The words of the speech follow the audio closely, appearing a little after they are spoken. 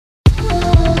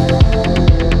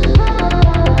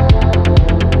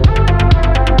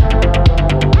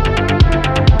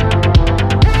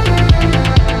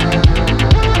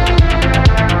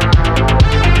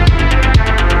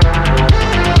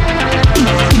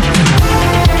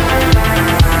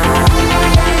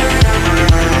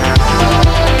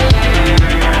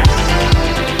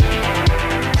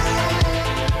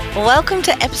welcome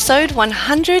to episode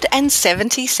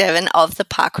 177 of the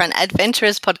Parkrun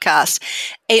Adventurers podcast.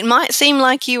 It might seem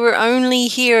like you were only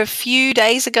here a few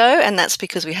days ago, and that's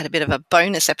because we had a bit of a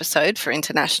bonus episode for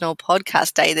International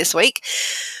Podcast Day this week.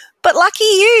 But lucky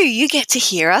you get to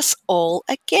hear us all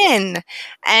again.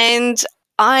 And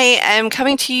I am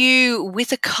coming to you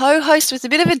with a co-host with a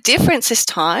bit of a difference this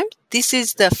time. This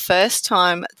is the first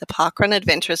time the Parkrun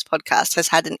Adventurers podcast has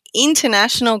had an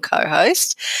international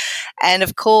co-host. And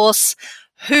of course,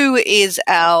 who is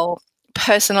our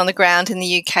person on the ground in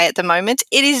the UK at the moment?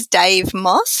 It is Dave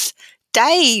Moss.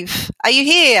 Dave, are you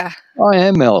here? I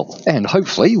am, Mel, and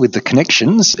hopefully with the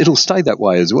connections, it'll stay that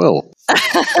way as well.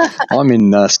 I'm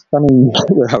in stunning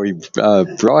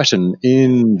Brighton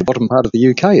in the bottom part of the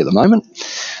UK at the moment,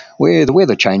 where the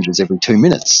weather changes every 2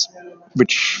 minutes,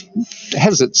 which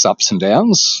has its ups and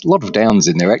downs. A lot of downs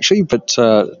in there, actually, but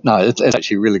no, it's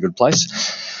actually a really good place.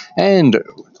 And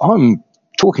I'm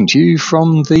talking to you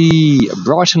from the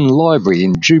Brighton Library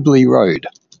in Jubilee Road,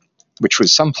 which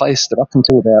was someplace that up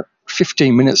until about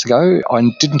 15 minutes ago I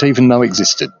didn't even know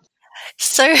existed.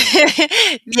 So,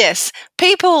 yes,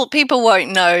 people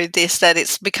won't know this, that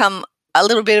it's become a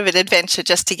little bit of an adventure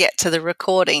just to get to the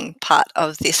recording part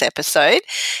of this episode.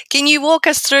 Can you walk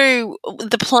us through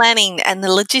the planning and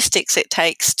the logistics it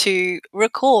takes to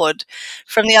record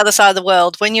from the other side of the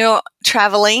world when you're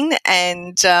traveling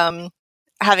and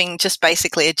having just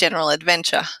basically a general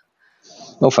adventure?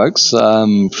 Well, folks,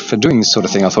 for doing this sort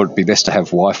of thing, I thought it'd be best to have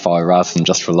Wi-Fi rather than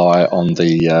just rely on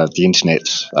the internet.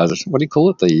 What do you call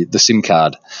it? The SIM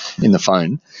card in the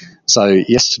phone. So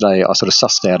yesterday, I sort of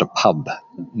sussed out a pub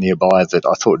nearby that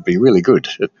I thought would be really good.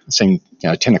 It seemed,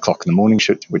 10 o'clock in the morning,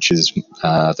 which is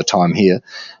the time here.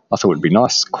 I thought it'd be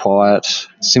nice, quiet,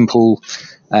 simple.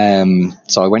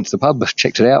 So I went to the pub,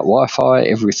 checked it out, Wi-Fi,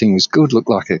 everything was good, looked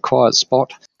like a quiet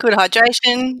spot. Good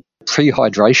hydration.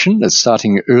 Pre-hydration is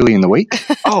starting early in the week.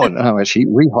 Oh, no, actually,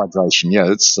 rehydration.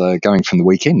 Yeah, it's going from the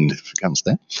weekend if it comes to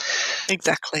that.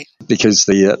 Exactly. Because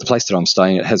the place that I'm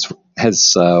staying at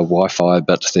has Wi-Fi,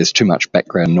 but there's too much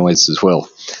background noise as well.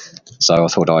 So I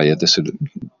thought, this would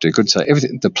do good. So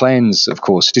the plans, of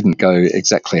course, didn't go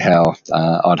exactly how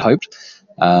I'd hoped.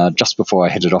 Just before I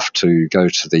headed off to go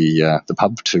to the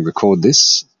pub to record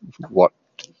this, what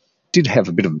did have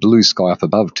a bit of blue sky up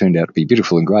above turned out to be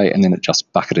beautiful and grey, and then it just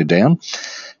bucketed down.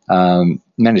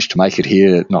 Managed to make it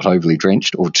here, not overly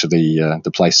drenched, or to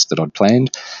the place that I'd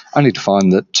planned, only to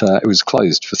find that it was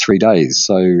closed for 3 days.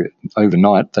 So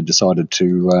overnight, they decided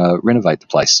to renovate the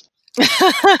place.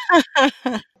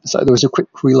 So there was a quick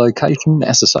relocation,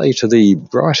 as I say, to the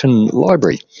Brighton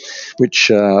Library,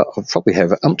 which I'll probably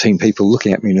have umpteen people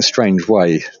looking at me in a strange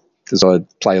way because I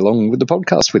play along with the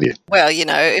podcast with you. Well,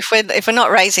 if we're not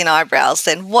raising eyebrows,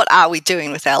 then what are we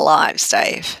doing with our lives,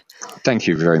 Dave? Thank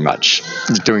you very much.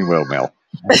 You're doing well, Mel.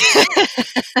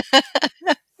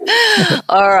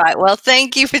 All right. Well,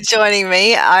 thank you for joining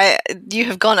me. You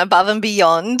have gone above and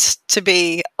beyond to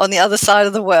be on the other side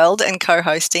of the world and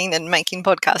co-hosting and making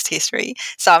podcast history.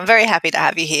 So I'm very happy to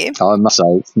have you here. I must say,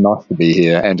 it's nice to be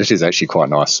here, and it is actually quite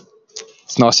nice.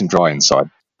 It's nice and dry inside.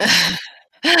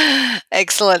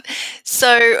 Excellent.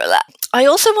 So I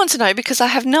also want to know, because I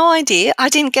have no idea, I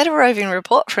didn't get a roving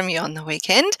report from you on the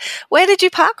weekend. Where did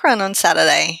you parkrun on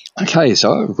Saturday? Okay,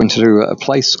 so I went to a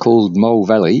place called Mole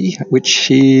Valley, which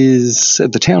is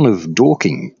at the town of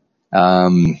Dorking,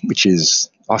 which is,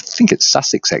 I think it's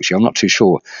Sussex actually, I'm not too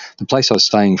sure. The place I was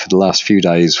staying for the last few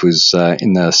days was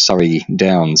in the Surrey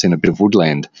Downs in a bit of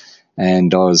woodland,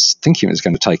 and I was thinking it was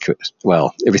going to take,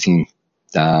 everything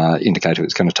indicated it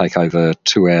was going to take over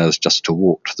 2 hours just to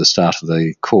walk to the start of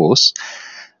the course.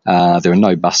 There are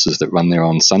no buses that run there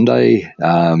on Sunday.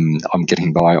 I'm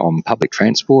getting by on public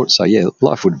transport. So,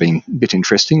 life would have been a bit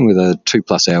interesting with a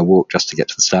 2+ hour walk just to get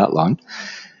to the start line.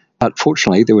 But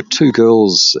fortunately, there were 2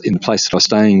 girls in the place that I was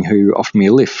staying who offered me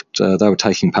a lift. They were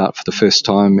taking part for the first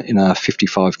time in a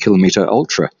 55-kilometre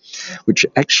ultra, which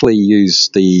actually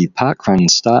used the parkrun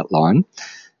start line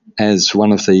as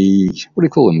one of the, what do you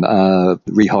call them,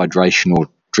 rehydration or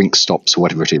drink stops or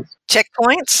whatever it is.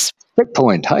 Checkpoints?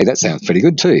 Checkpoint. Hey, that sounds pretty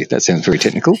good too. That sounds very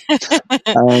technical.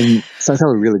 So they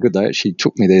were really good. They actually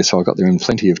took me there, so I got there in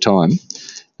plenty of time.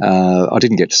 I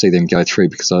didn't get to see them go through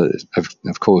because,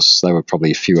 of course, they were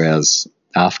probably a few hours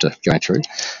after going through.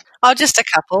 Oh, just a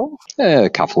couple? Yeah, a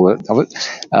couple of it.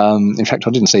 In fact,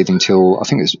 I didn't see them till I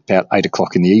think it was about 8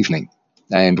 o'clock in the evening.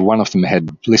 And one of them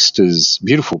had blisters,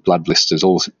 beautiful blood blisters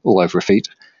all over her feet.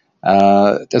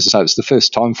 As I say, it was the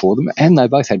first time for them, and they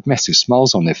both had massive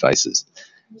smiles on their faces.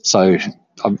 So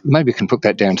maybe I can put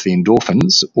that down to the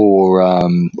endorphins, or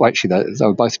well, actually they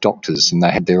were both doctors and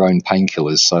they had their own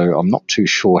painkillers, so I'm not too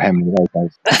sure how many of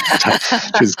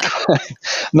those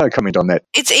no comment on that.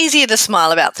 It's easier to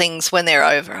smile about things when they're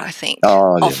over, I think,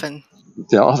 often.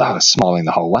 Yeah, they were smiling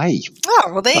the whole way.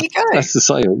 Oh, well, there you go. That's to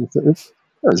say, it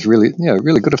was really,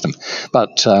 really good of them.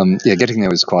 But getting there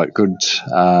was quite good. It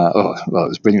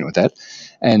was brilliant with that.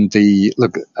 And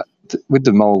with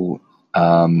the Mole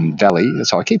Valley,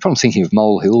 so I keep on thinking of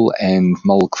Mole Hill and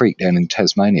Mole Creek down in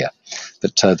Tasmania.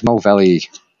 But the Mole Valley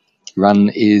run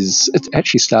it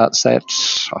actually starts at,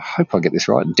 I hope I get this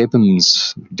right,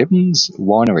 Debon's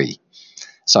Winery.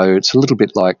 So it's a little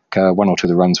bit like one or two of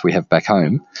the runs we have back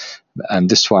home. And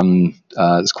this one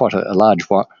is quite a large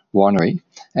winery.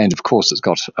 And, of course, it's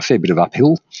got a fair bit of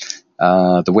uphill.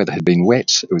 The weather had been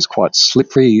wet. It was quite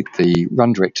slippery. The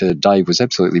run director, Dave, was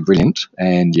absolutely brilliant.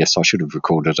 And, yes, I should have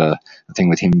recorded a thing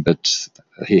with him, but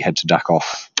he had to duck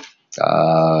off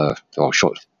I'll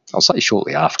say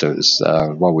shortly after,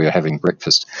 while we were having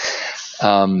breakfast.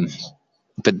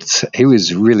 But he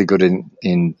was really good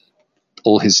in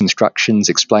all his instructions,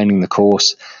 explaining the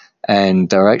course. And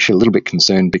they were actually a little bit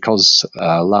concerned because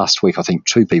last week I think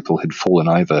 2 people had fallen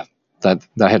over. They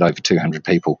had over 200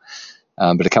 people,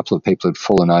 but a couple of people had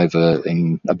fallen over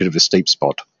in a bit of a steep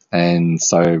spot. And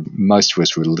so most of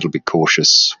us were a little bit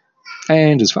cautious.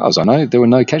 And as far as I know, there were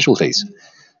no casualties.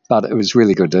 But it was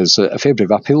really good. There's a fair bit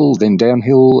of uphill, then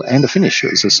downhill, and a finish.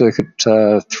 It was a circuit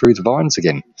through the vines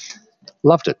again.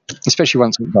 Loved it, especially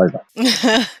once it was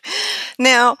over.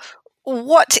 Now,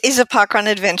 what is a parkrun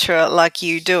adventurer like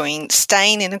you doing,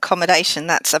 staying in accommodation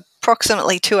that's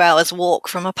approximately 2 hours walk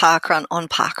from a parkrun on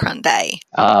parkrun day?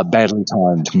 Badly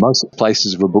timed. Most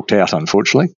places were booked out,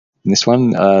 unfortunately. In this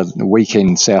one, the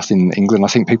weekend south in England, I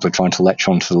think people are trying to latch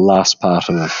on to the last part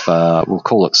of, we'll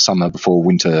call it summer before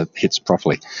winter hits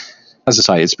properly. As I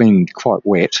say, it's been quite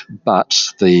wet,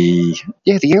 but the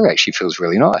air actually feels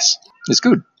really nice. It's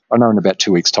good. I know in about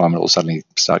 2 weeks' time it will suddenly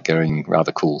start getting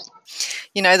rather cool.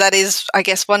 You know, that is, I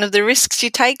guess, one of the risks you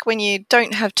take when you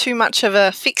don't have too much of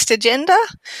a fixed agenda.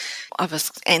 I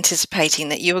was anticipating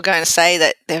that you were going to say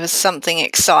that there was something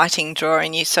exciting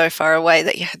drawing you so far away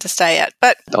that you had to stay at.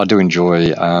 But I do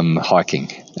enjoy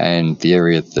hiking, and the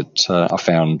area that I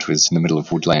found was in the middle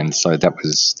of woodland, so that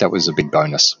was a big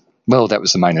bonus. Well, that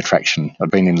was the main attraction.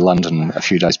 I'd been in London a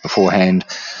few days beforehand.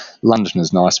 London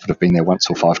is nice, but I've been there once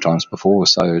or 5 times before,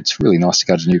 so it's really nice to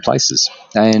go to new places.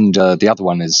 And the other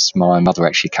one is my mother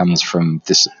actually comes from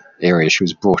this area. She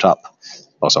was brought up,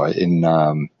 in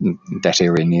that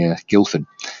area near Guildford.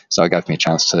 So it gave me a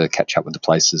chance to catch up with the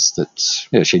places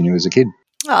that she knew as a kid.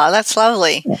 Oh, that's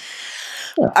lovely. Yeah.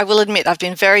 I will admit I've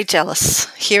been very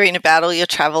jealous hearing about all your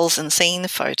travels and seeing the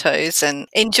photos and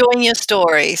enjoying your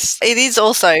stories. It is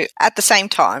also, at the same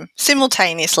time,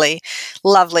 simultaneously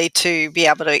lovely to be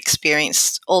able to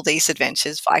experience all these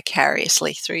adventures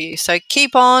vicariously through you. So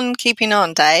keep on keeping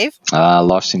on, Dave.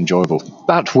 Life's enjoyable.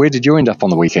 But where did you end up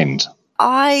on the weekend?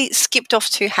 I skipped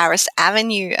off to Harris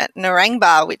Avenue at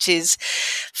Narangba, which is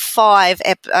 5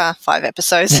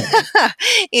 episodes.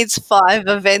 It's 5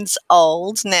 events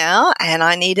old now, and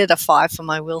I needed a 5 for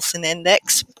my Wilson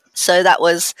Index. So that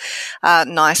was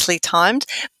nicely timed.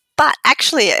 But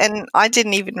actually, and I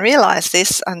didn't even realise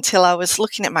this until I was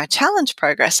looking at my challenge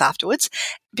progress afterwards,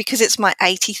 because it's my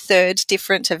 83rd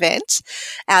different event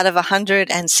out of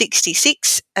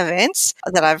 166 events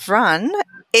that I've run.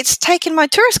 It's taken my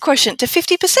tourist quotient to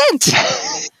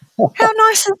 50%. How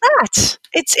nice is that?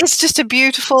 It's just a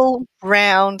beautiful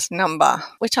round number,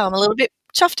 which I'm a little bit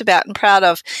chuffed about and proud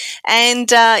of. And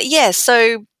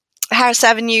so Harris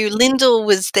Avenue, Lyndall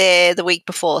was there the week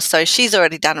before, so she's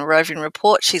already done a roving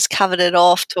report. She's covered it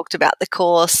off, talked about the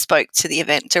course, spoke to the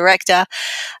event director.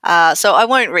 So I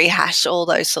won't rehash all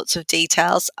those sorts of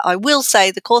details. I will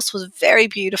say the course was very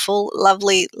beautiful,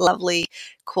 lovely, lovely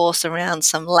course around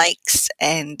some lakes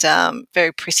and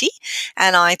very pretty.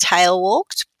 And I tail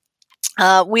walked.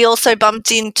 We also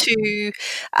bumped into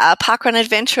parkrun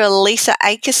adventurer Lisa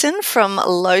Akerson from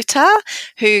Lota,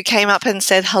 who came up and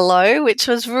said hello, which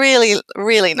was really,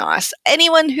 really nice.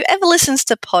 Anyone who ever listens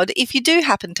to Pod, if you do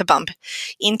happen to bump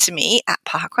into me at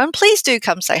parkrun, please do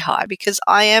come say hi, because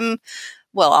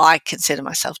I consider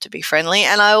myself to be friendly,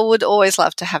 and I would always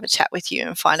love to have a chat with you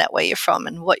and find out where you're from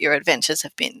and what your adventures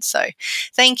have been. So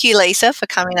thank you, Lisa, for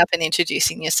coming up and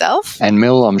introducing yourself. And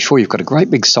Mel, I'm sure you've got a great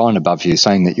big sign above you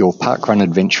saying that you're parkrun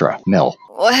adventurer, Mel.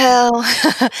 Well,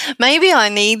 maybe I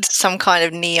need some kind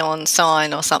of neon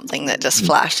sign or something that just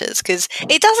flashes, because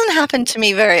it doesn't happen to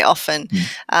me very often.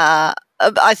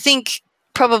 I think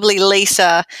probably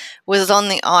Lisa was on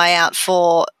the eye out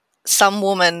for some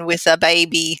woman with a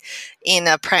baby in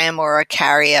a pram or a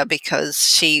carrier because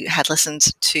she had listened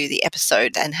to the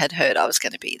episode and had heard I was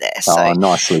going to be there. So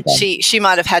nicely done. She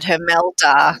might have had her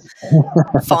Melda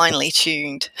finely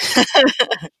tuned.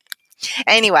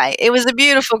 Anyway, it was a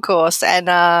beautiful course, and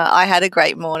I had a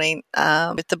great morning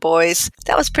with the boys.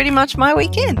 That was pretty much my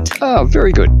weekend. Oh,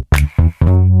 very good.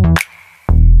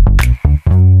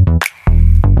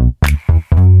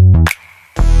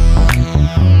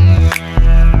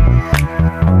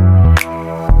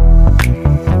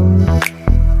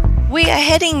 We are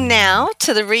heading now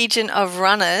to the region of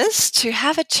Runners to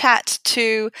have a chat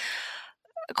to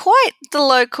quite the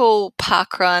local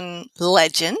parkrun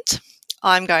legend,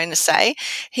 I'm going to say.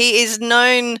 He is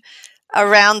known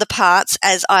around the parts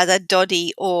as either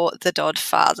Doddy or the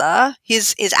Doddfather.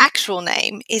 His actual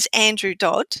name is Andrew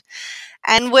Dodd,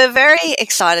 and we're very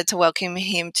excited to welcome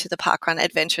him to the Parkrun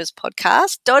Adventurers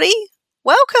podcast. Doddy,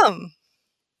 welcome.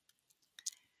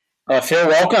 I feel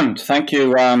welcomed. Thank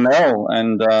you, Mel,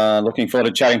 and looking forward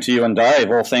to chatting to you and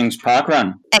Dave, all things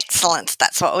parkrun. Excellent.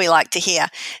 That's what we like to hear.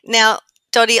 Now,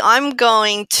 Doddy, I'm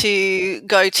going to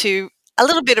go to a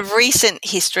little bit of recent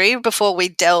history before we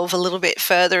delve a little bit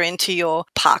further into your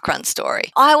parkrun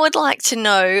story. I would like to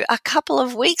know, a couple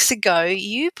of weeks ago,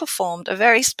 you performed a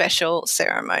very special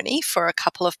ceremony for a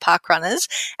couple of parkrunners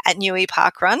at Newy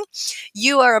Parkrun.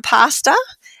 You are a pastor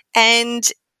and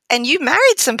you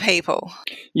married some people.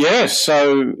 Yes,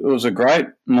 so it was a great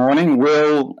morning.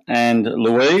 Will and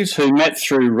Louise, who met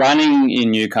through running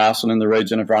in Newcastle in the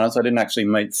region of Runners. They didn't actually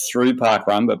meet through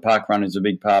parkrun, but parkrun is a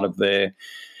big part of their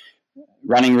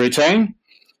running routine.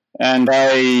 And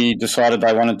they decided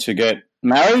they wanted to get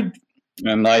married,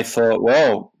 and they thought,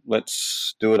 well,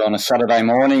 let's do it on a Saturday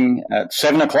morning at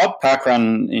 7 o'clock.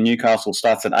 Parkrun in Newcastle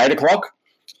starts at 8 o'clock.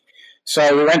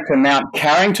 So we went to Mount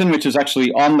Carrington, which is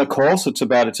actually on the course. It's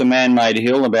a man-made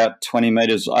hill about 20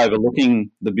 metres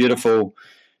overlooking the beautiful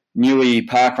Newy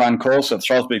Parkrun course at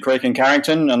Throsby Creek in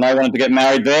Carrington. And they wanted to get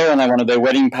married there, and they wanted their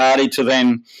wedding party to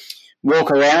then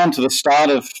walk around to the start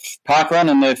of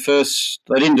parkrun. And they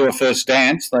didn't do a first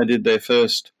dance. They did their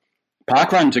first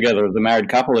parkrun together as a married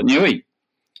couple at Newy.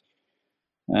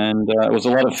 And it was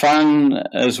a lot of fun,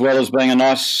 as well as being a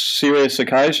nice, serious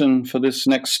occasion for this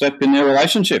next step in their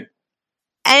relationship.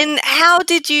 And how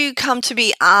did you come to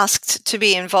be asked to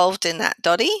be involved in that,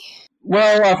 Doddy?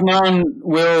 Well, I've known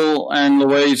Will and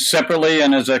Louise separately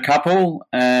and as a couple,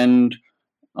 and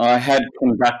I had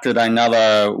conducted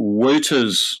another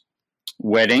Wooters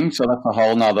wedding, so that's a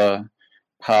whole other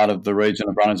part of the region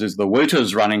of Runners is the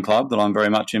Wooters Running Club that I'm very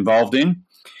much involved in.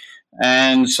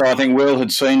 And so I think Will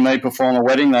had seen me perform a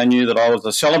wedding. They knew that I was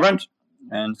a celebrant,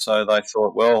 and so they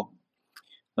thought, well,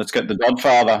 let's get the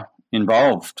Doddfather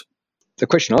involved. The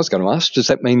question I was going to ask, does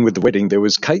that mean with the wedding there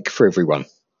was cake for everyone?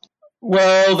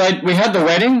 Well, we had the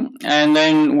wedding, and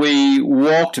then we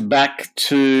walked back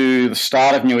to the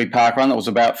start of Newy Parkrun. That was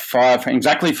about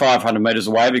exactly 500 metres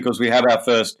away, because we had our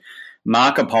first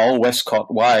marker pole,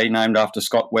 Westcott Way, named after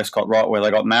Scott Westcott Wright, where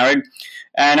they got married.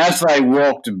 And as they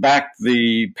walked back,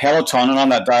 the peloton, and on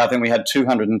that day I think we had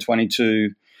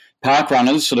 222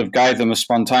 parkrunners, sort of gave them a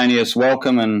spontaneous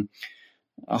welcome and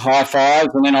high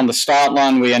fives, and then on the start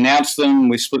line we announced them.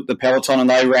 We split the peloton, and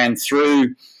they ran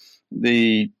through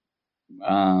the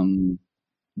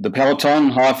peloton,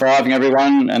 high fiving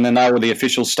everyone, and then they were the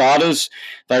official starters.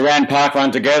 They ran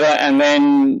parkrun together, and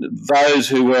then those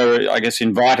who were, I guess,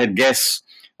 invited guests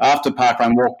after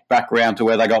parkrun walked back around to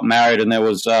where they got married, and there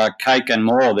was cake and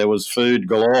more. There was food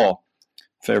galore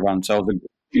for everyone. So it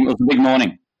was a big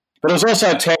morning. But it was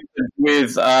also attended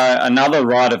with another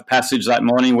rite of passage that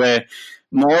morning, where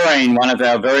Maureen, one of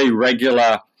our very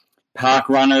regular park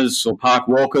runners or park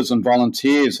walkers and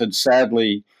volunteers, had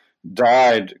sadly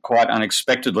died quite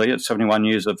unexpectedly at 71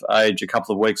 years of age a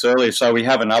couple of weeks earlier. So we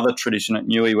have another tradition at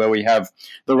Newy where we have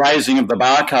the raising of the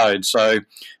barcode. So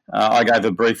I gave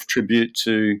a brief tribute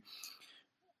to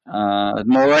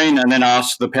Maureen, and then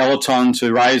asked the peloton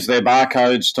to raise their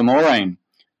barcodes to Maureen.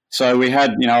 So we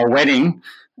had, a wedding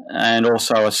and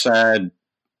also a sad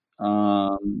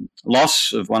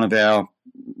loss of one of our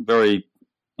very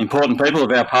important people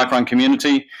of our parkrun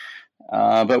community.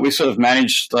 But we sort of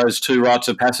managed those two rites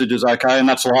of passages okay, and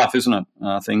that's life, isn't it?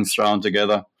 Things thrown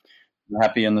together, the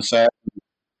happy and the sad.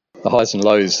 The highs and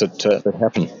lows that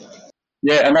happen.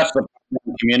 Yeah, and that's the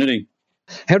community.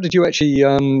 How did you actually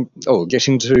get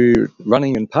into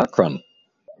running and parkrun?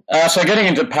 So getting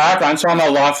into parkrun, so I'm a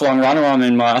lifelong runner.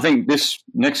 I think this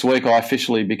next week I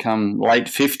officially become late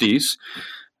 50s.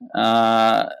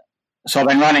 So I've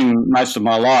been running most of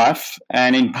my life,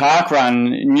 and in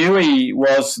parkrun, Newy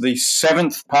was the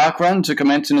 7th parkrun to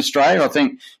commence in Australia. I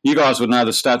think you guys would know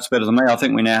the stats better than me. I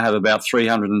think we now have about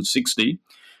 360.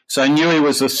 So Newy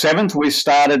was the 7th. We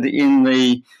started in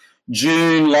the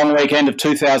June long weekend of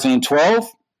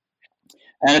 2012,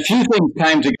 and a few things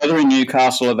came together in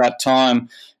Newcastle at that time.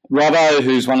 Robbo,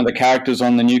 who's one of the characters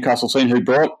on the Newcastle scene, who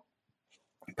brought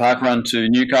parkrun to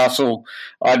Newcastle,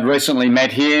 I'd recently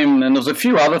met him, and there was a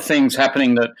few other things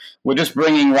happening that were just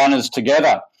bringing runners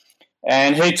together.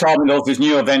 And he told me there was this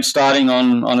new event starting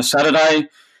on a Saturday,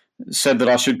 said that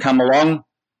I should come along.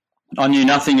 I knew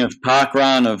nothing of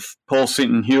parkrun, of Paul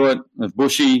Sinton Hewitt, of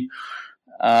Bushy,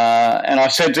 and I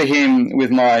said to him,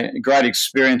 with my great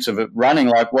experience of it running,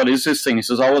 like, what is this thing? He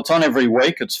says, oh, it's on every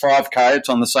week. It's 5K. It's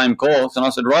on the same course. And I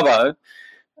said, Robbo,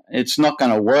 it's not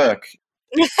going to work.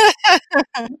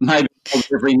 Maybe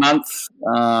every month,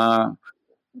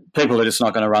 people are just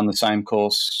not going to run the same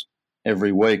course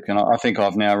every week. And I think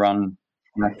I've now run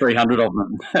 300 of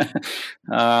them.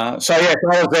 So I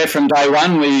was there from day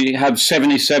one. We have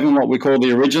 77, what we call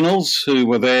the originals, who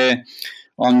were there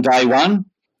on day one.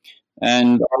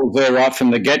 And I was there right from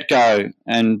the get-go,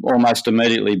 and almost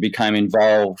immediately became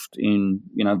involved in,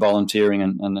 volunteering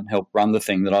and helped run the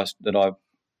thing that I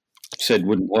said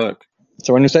wouldn't work.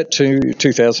 So when was that,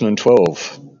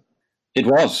 2012? It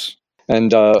was.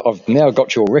 And I've now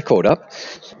got your record up.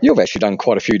 You've actually done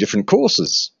quite a few different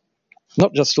courses,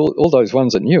 not just all those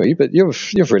ones at Newy, but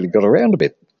you've really got around a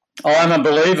bit. I'm a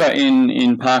believer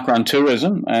in parkrun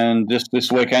tourism, and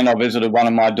this weekend I visited one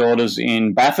of my daughters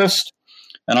in Bathurst,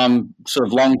 and I'm sort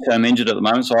of long-term injured at the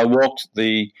moment, so I walked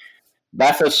the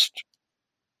Bathurst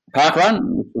parkrun,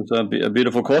 which was a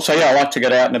beautiful course. So, I like to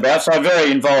get out and about. So I'm very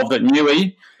involved at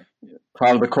Newy,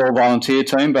 part of the core volunteer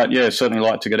team, but, certainly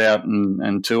like to get out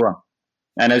and tour.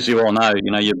 And as you all know,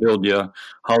 you build your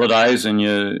holidays and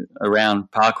you're around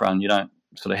parkrun. You don't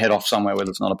sort of head off somewhere where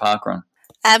there's not a parkrun.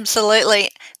 Absolutely.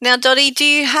 Now, Dottie, do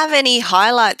you have any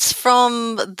highlights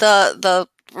from the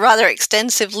rather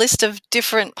extensive list of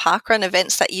different parkrun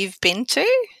events that you've been to?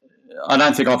 I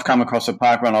don't think I've come across a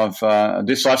parkrun I've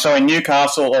disliked. So in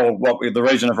Newcastle, or the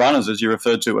region of runners, as you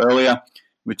referred to earlier,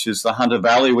 which is the Hunter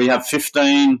Valley, we have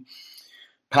 15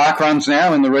 parkruns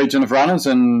now in the region of runners,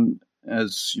 and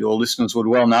as your listeners would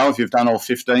well know, if you've done all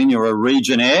 15, you're a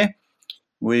Regionaire.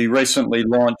 We recently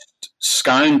launched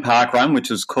Scone Parkrun, which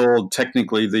is called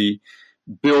technically the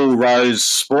Bill Rose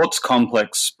Sports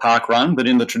Complex Parkrun, but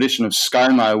in the tradition of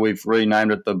ScoMo, we've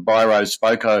renamed it the Biro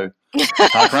Spoko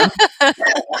Parkrun.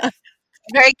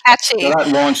 Very catchy. So that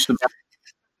launched about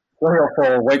 3 or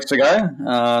 4 weeks ago,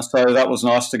 so that was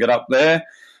nice to get up there.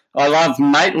 I love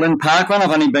Maitland Parkrun.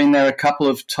 I've only been there a couple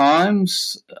of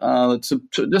times.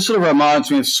 This sort of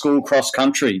reminds me of school cross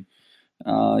country.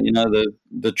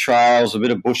 The trails, a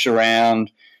bit of bush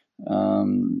around,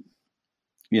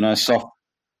 soft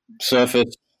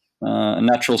surface,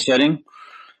 natural setting.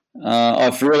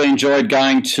 I've really enjoyed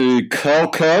going to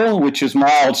Curl, which is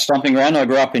my old stomping ground. I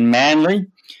grew up in Manly,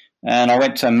 and I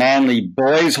went to Manly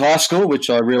Boys High School, which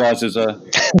I realise is a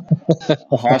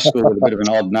high school with a bit of an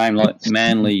odd name, like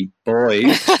Manly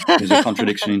Boys. There's a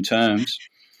contradiction in terms.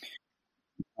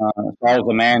 If I was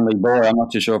a Manly boy, I'm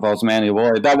not too sure if I was a Manly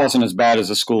boy. That wasn't as bad as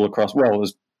a school across. Well, it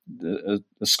was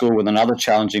a school with another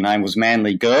challenging name was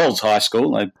Manly Girls High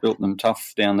School. They built them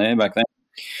tough down there back then.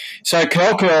 So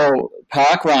Curl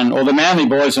Parkrun, or the Manly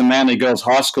Boys and Manly Girls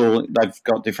High School, they've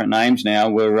got different names now,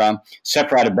 were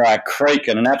separated by a creek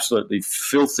in an absolutely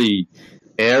filthy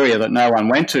area that no one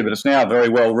went to, but it's now very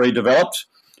well redeveloped.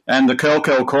 And the Curl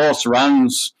course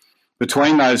runs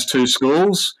between those two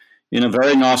schools in a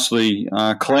very nicely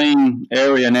clean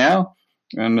area now.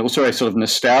 And it was very sort of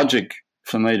nostalgic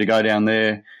for me to go down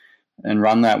there and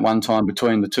run that one time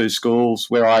between the two schools,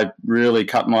 where I really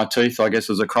cut my teeth, I guess,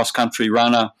 as a cross-country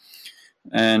runner.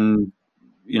 And,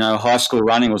 high school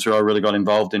running was where I really got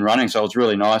involved in running. So it was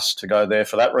really nice to go there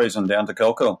for that reason, down to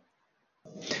Curl.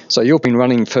 So you've been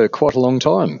running for quite a long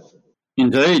time.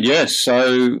 Indeed, yes.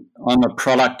 So I'm a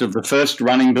product of the first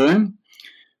running boom.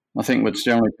 I think what's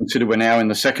generally considered we're now in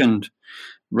the second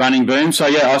running boom. So,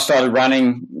 I started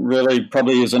running really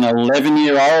probably as an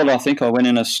 11-year-old. I think I went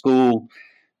in a school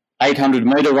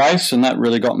 800-metre race, and that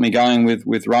really got me going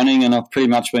with running, and I've pretty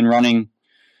much been running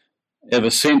ever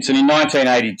since. And in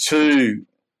 1982,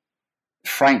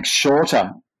 Frank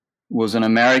Shorter was an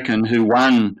American who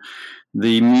won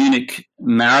the Munich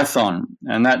Marathon,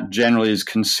 and that generally is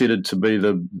considered to be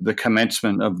the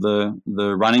commencement of the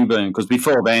running boom, because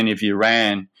before then, if you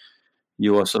ran,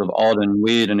 you were sort of odd and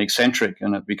weird and eccentric,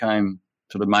 and it became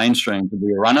sort of mainstream to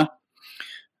be a runner.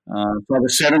 So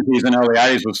the 70s and early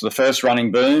 80s was the first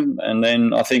running boom, and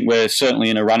then I think we're certainly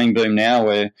in a running boom now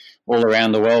where all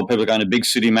around the world people are going to big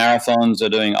city marathons, they're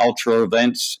doing ultra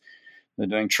events, they're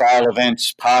doing trail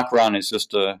events. Parkrun is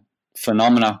just a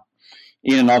phenomena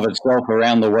in and of itself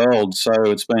around the world. So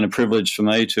it's been a privilege for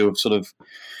me to have sort of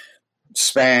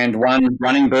spanned one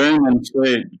running boom and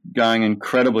see it going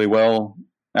incredibly well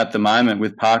at the moment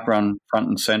with parkrun front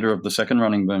and centre of the second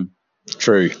running boom.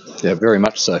 True. Yeah, very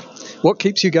much so. What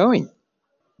keeps you going?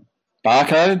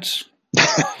 Barcodes.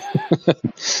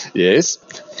 Yes.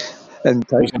 And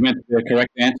Was I meant to be a correct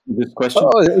answer to this question?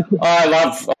 I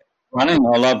love running.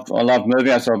 I love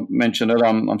moving. As I mentioned it,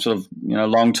 I'm sort of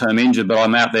long-term injured, but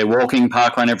I'm out there walking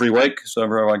parkrun every week. So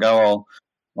wherever I go,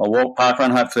 I'll walk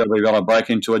parkrun. Hopefully I'll be able to break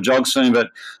into a jog soon. But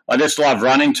I just love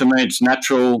running. To me, it's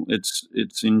natural.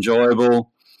 It's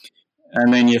enjoyable.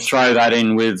 And then you throw that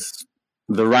in with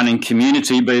the running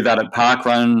community, be that at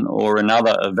parkrun or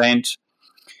another event,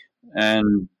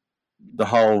 and the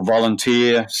whole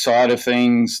volunteer side of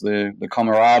things, the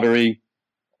camaraderie,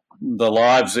 the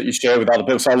lives that you share with other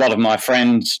people. So a lot of my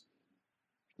friends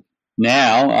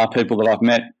now are people that I've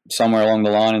met somewhere along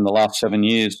the line in the last 7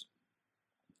 years.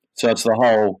 So it's the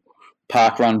whole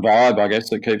parkrun vibe, I guess,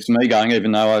 that keeps me going,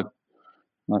 even though I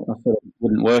thought it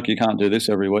wouldn't work. You can't do this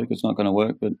every week. It's not going to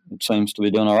work, but it seems to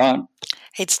be doing all right.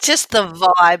 It's just the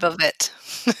vibe of it.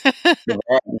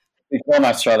 You could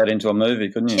almost throw that into a movie,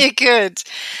 couldn't you? You could.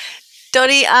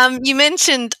 Doddy, you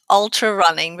mentioned ultra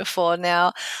running before.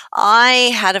 Now,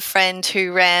 I had a friend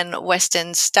who ran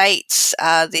Western States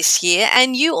this year,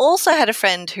 and you also had a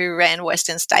friend who ran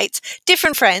Western States,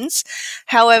 different friends.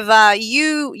 However,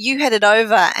 you headed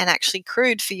over and actually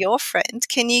crewed for your friend.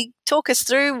 Can you talk us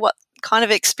through what kind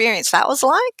of experience that was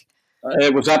like?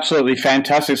 It was absolutely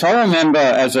fantastic. So I remember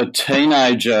as a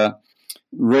teenager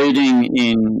reading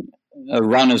in a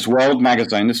Runner's World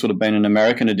magazine. This would have been an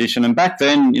American edition. And back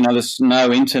then, there's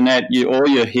no internet. All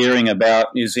you're hearing about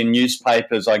is in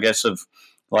newspapers, I guess, of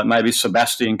like maybe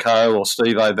Sebastian Coe or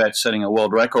Steve Ovett setting a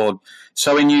world record.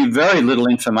 So we knew very little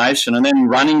information. And then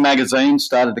running magazines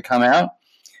started to come out.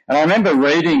 And I remember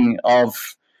reading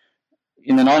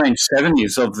in the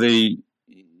 1970s of the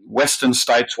Western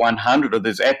States 100, of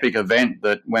this epic event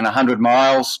that went 100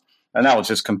 miles, and that was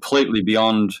just completely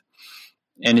beyond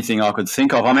anything I could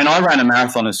think of. I mean, I ran a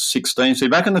marathon at 16. So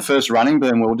back in the first running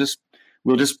boom, we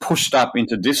were just pushed up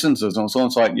into distances. And so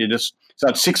it's like so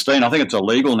at 16, I think it's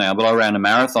illegal now, but I ran a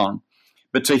marathon.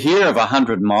 But to hear of a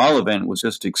 100-mile event was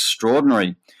just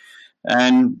extraordinary.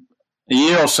 And a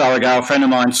year or so ago, a friend of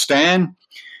mine, Stan,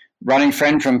 running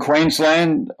friend from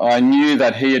Queensland, I knew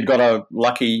that he had got a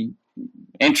lucky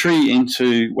entry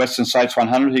into Western States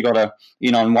 100. He got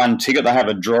in on one ticket. They have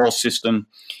a draw system,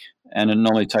 and it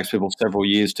normally takes people several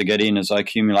years to get in as they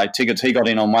accumulate tickets. He got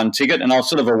in on one ticket, and I was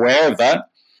sort of aware of that.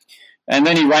 And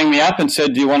then he rang me up and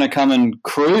said, "Do you want to come and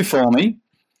crew for me?"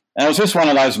 And it was just one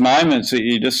of those moments that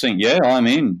you just think, yeah, I'm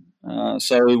in.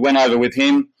 So we went over with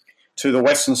him to the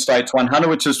Western States 100,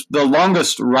 which is the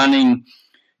longest running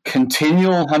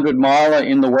continual 100-miler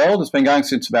in the world. It's been going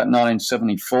since about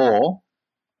 1974.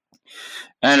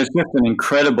 And it's just an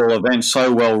incredible event,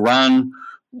 so well run,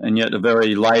 and yet a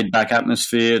very laid-back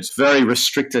atmosphere. It's very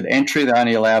restricted entry. They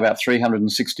only allow about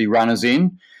 360 runners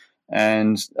in,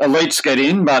 and elites get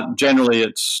in, but generally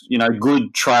it's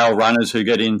good trail runners who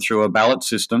get in through a ballot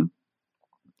system.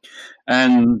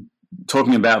 And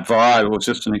talking about vibe, it was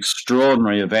just an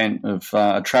extraordinary event of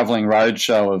a travelling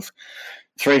roadshow of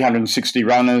 360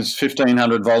 runners,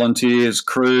 1,500 volunteers,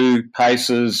 crew,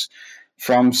 pacers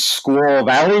from Squaw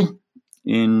Valley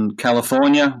in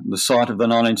California, the site of the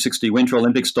 1960 Winter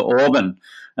Olympics, to Auburn.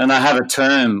 And they have a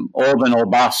term, Auburn or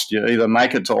bust. You either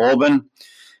make it to Auburn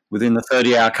within the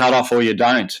 30-hour cutoff or you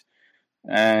don't.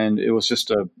 And it was just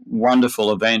a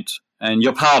wonderful event. And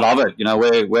you're part of it.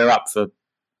 We're up for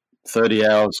 30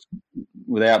 hours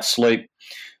without sleep,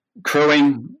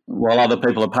 crewing while other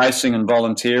people are pacing and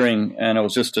volunteering. And it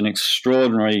was just an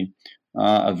extraordinary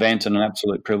event and an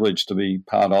absolute privilege to be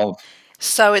part of.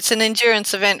 So it's an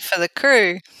endurance event for the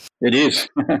crew. It is.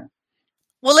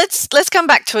 Well, let's come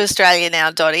back to Australia now,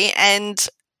 Doddy. And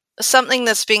something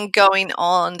that's been going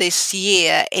on this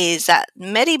year is that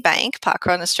Medibank,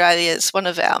 Parkrun Australia's one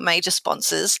of our major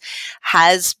sponsors,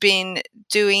 has been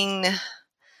doing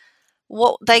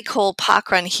what they call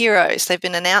Parkrun Heroes. They've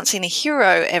been announcing a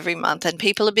hero every month, and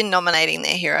people have been nominating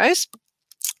their heroes.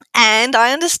 And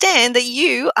I understand that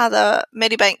you are the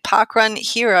Medibank Parkrun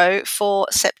hero for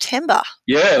September.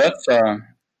 Yeah, that's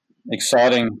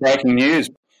exciting breaking news.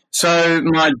 So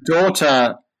my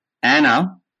daughter,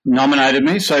 Anna, nominated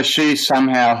me. So she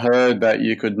somehow heard that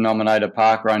you could nominate a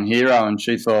parkrun hero, and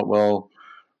she thought, well,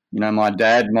 my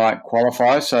dad might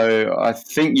qualify. So I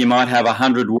think you might have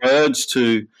 100 words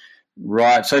to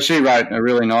write. So she wrote a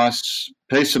really nice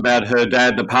piece about her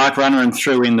dad, the park runner, and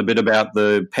threw in the bit about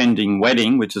the pending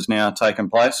wedding, which has now taken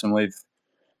place and we've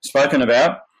spoken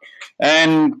about.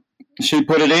 And she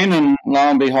put it in, and lo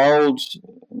and behold,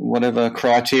 whatever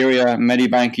criteria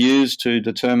Medibank used to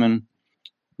determine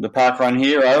the parkrun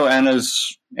hero,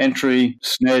 Anna's entry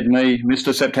snared me,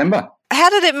 Mr. September. How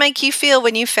did it make you feel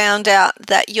when you found out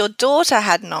that your daughter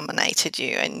had nominated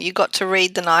you and you got to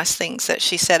read the nice things that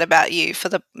she said about you for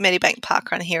the Medibank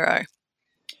Parkrun Hero?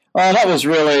 Oh, that was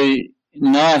really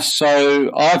nice. So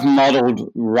I've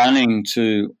modelled running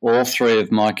to all three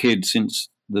of my kids since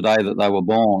the day that they were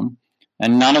born,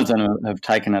 and none of them have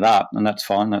taken it up, and that's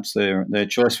fine. That's their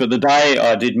choice. But the day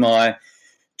I did my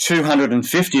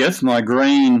 250th, my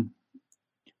green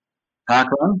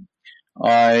parkrun,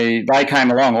 they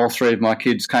came along. All three of my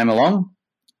kids came along,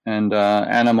 and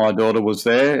Anna, my daughter, was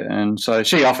there, and so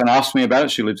she often asks me about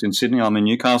it. She lives in Sydney. I'm in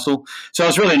Newcastle, so it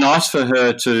was really nice for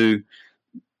her to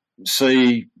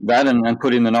see that and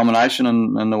put in the nomination,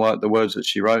 and the words that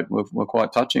she wrote were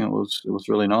quite touching. It was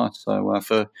really nice. So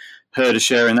for her to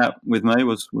share in that with me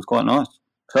was quite nice.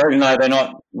 So even though they're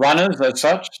not runners as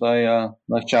such, they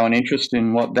show an interest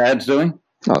in what Dad's doing.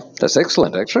 Oh, that's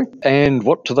excellent, actually. And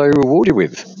what do they reward you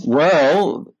with?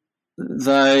 Well,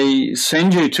 they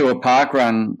send you to a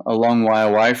parkrun a long way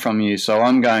away from you. So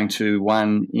I'm going to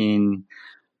one in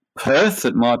Perth.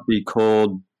 It might be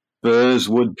called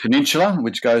Burswood Peninsula,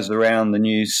 which goes around the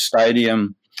new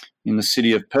stadium in the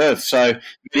city of Perth. So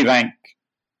Medibank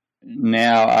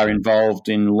now are involved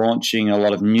in launching a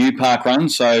lot of new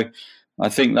parkruns. So I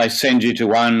think they send you to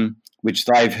one which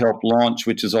they've helped launch,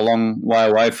 which is a long way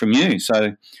away from you.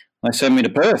 So they send me to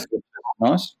Perth.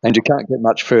 Nice. And you can't get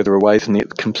much further away from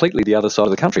completely the other side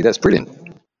of the country. That's brilliant.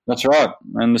 That's right.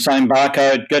 And the same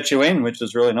barcode gets you in, which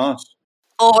is really nice.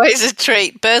 Always a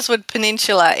treat. Burswood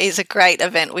Peninsula is a great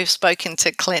event. We've spoken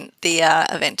to Clint, the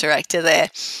event director there,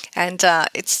 and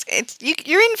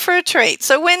you're in for a treat.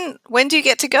 So when do you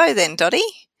get to go then, Dottie?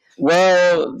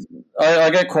 Well,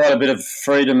 I get quite a bit of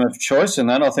freedom of choice in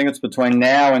that. I think it's between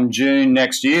now and June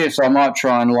next year, so I might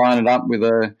try and line it up with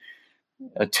a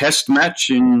test match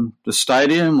in the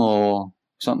stadium or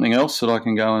something else that I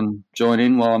can go and join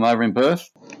in while I'm over in Perth.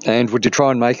 And would you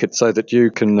try and make it so that you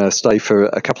can stay for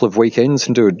a couple of weekends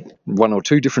and do one or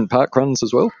two different parkruns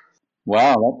as well?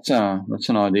 Wow, that's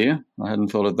an idea. I hadn't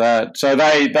thought of that. So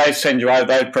they send you over.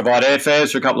 They provide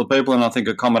airfares for a couple of people and I think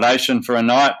accommodation for a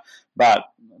night. But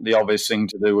the obvious thing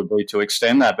to do would be to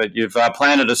extend that. But you've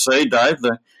planted a seed, Dave,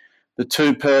 the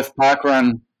 2 Perth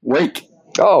Parkrun week.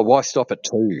 Oh, why stop at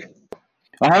 2?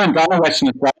 I haven't done a Western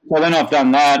Australia. So when I've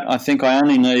done that, I think I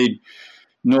only need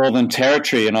Northern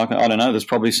Territory, and I don't know, there's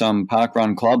probably some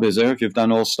parkrun club, is there? If you've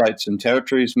done all states and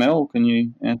territories, Mel, can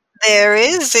you answer? There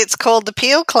is. It's called the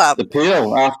Peel Club. The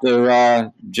Peel,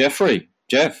 after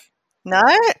Jeff. No,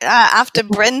 after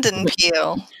Brendan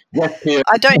Peel. Jeff Peel.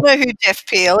 I don't know who Jeff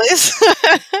Peel is.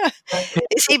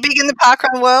 Is he big in the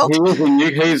parkrun world?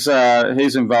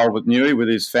 He's involved with Newy, with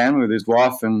his family, with his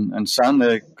wife and son.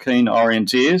 They're keen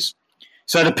orienteers.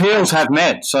 So the Peels have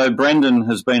met. So Brendan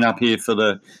has been up here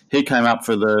he came up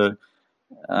for the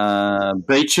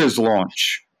Beaches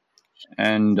launch,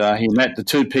 and the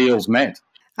 2 Peels met.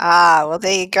 Ah, well,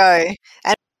 there you go.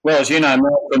 And well, as you know,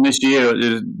 from this year,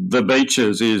 the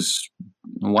Beaches is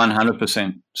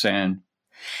 100% sand.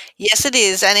 Yes, it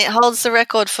is, and it holds the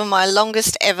record for my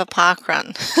longest ever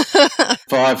parkrun.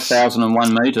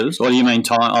 5,001 metres. What do you mean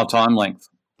time length?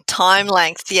 Time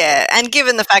length, yeah. And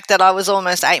given the fact that I was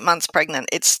almost 8 months pregnant,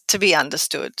 it's to be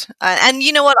understood. And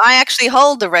you know what? I actually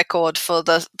hold the record for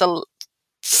the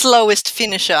slowest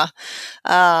finisher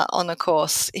on the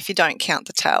course, if you don't count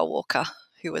the tail walker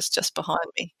who was just behind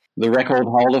me. The record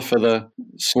holder for the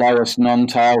slowest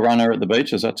non-tail runner at the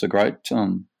Beaches. That's a great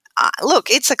look,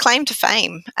 it's a claim to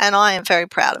fame, and I am very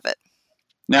proud of it.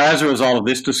 Now, as a result of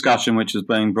this discussion, which is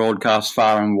being broadcast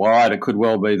far and wide, it could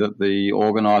well be that the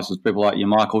organisers, people like your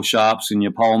Michael Sharps and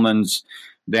your Polmans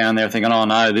down there thinking, oh,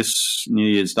 no, this New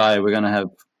Year's Day we're going to have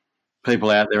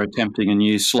people out there attempting a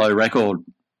new slow record.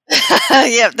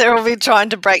 Yep, they will be trying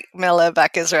to break Mel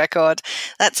Erbacker's record.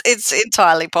 It's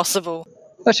entirely possible.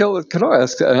 Actually, could I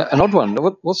ask an odd one?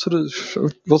 What's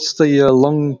the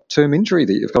long-term injury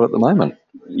that you've got at the moment?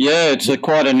 Yeah, it's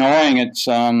quite annoying. It's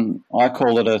I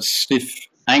call it a stiff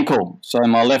ankle. So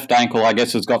my left ankle, I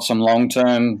guess, has got some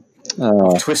long-term.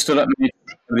 I've twisted it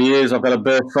many years. I've got a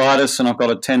bursitis and I've got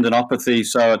a tendinopathy.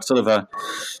 So it's sort of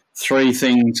 3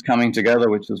 things coming together,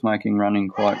 which is making running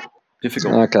quite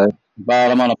difficult. Okay.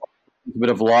 But I'm on a bit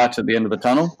of light at the end of the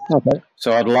tunnel. Okay.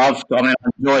 So I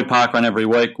enjoy parkrun every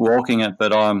week, walking it,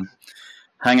 but I'm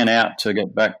hanging out to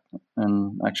get back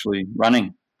and actually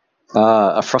running.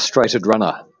 A frustrated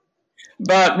runner.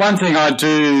 But one thing I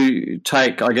do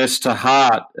take, I guess, to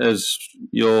heart, as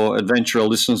your adventurer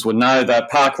listeners would know,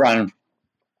 that parkrun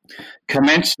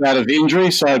commenced out of injury.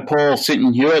 So Paul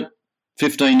Sinton Hewitt,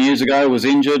 15 years ago, was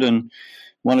injured and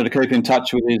wanted to keep in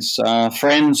touch with his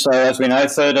friends. So as we know,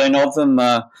 13 of them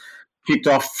kicked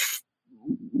off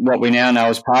what we now know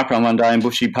as parkrun one day in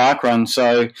Bushy Parkrun.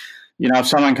 So, if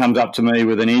someone comes up to me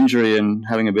with an injury and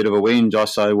having a bit of a whinge, I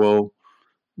say, well,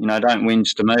 don't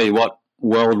whinge to me. What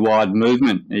worldwide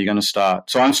movement are you going to start?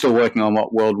 So I'm still working on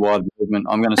what worldwide movement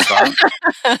I'm going to start.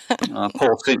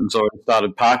 Paul Sinton's already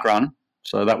started parkrun,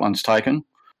 so that one's taken.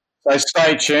 So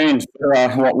stay tuned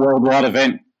for what worldwide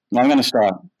event I'm going to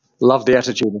start. Love the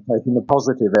attitude of taking the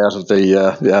positive out of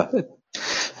the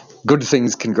good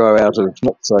things can grow out of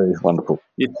not so wonderful.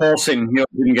 If Paul Sinton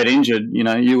didn't get injured,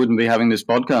 you wouldn't be having this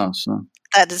podcast. So.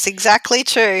 That is exactly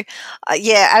true.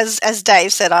 As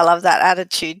Dave said, I love that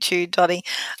attitude too, Dottie.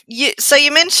 So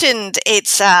you mentioned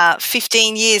it's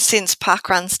 15 years since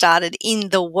parkrun started in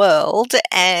the world,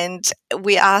 and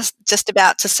we are just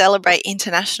about to celebrate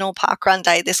International Parkrun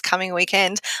Day this coming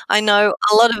weekend. I know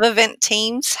a lot of event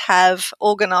teams have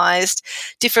organised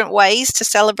different ways to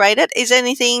celebrate it. Is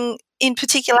anything in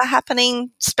particular happening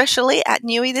specially at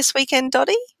Newy this weekend,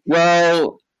 Dottie?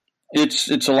 Well, it's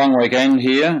a long weekend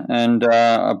here, and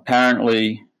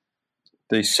apparently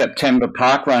the September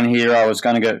parkrun hero is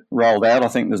going to get rolled out. I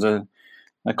think there's a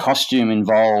costume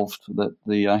involved that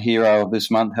the hero of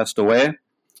this month has to wear.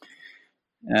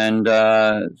 And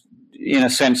in a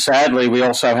sense, sadly, we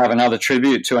also have another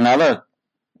tribute to another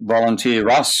volunteer,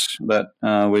 Russ, that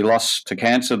we lost to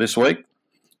cancer this week.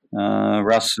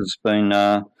 Russ has been,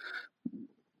 a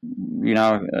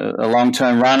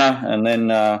long-term runner, and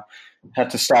then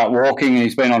had to start walking.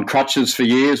 He's been on crutches for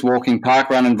years, walking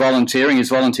parkrun and volunteering. He's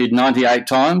volunteered 98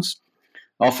 times,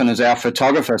 often as our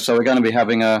photographer. So we're going to be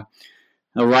having a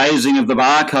raising of the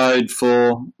barcode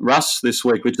for Russ this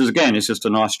week, which is just a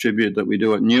nice tribute that we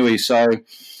do at Newy. So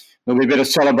there'll be a bit of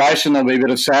celebration, there'll be a bit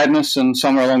of sadness, and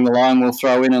somewhere along the line we'll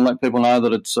throw in and let people know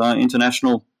that it's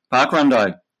International Parkrun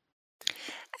Day.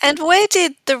 And where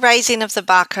did the raising of the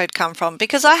barcode come from?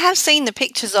 Because I have seen the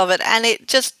pictures of it, and it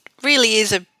just really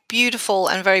is a beautiful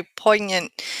and very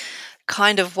poignant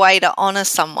kind of way to honour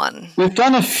someone. We've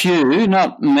done a few,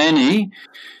 not many.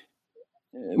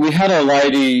 We had a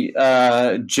lady,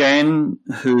 Jen,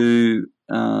 who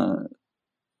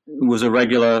was a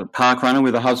regular park runner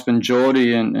with her husband,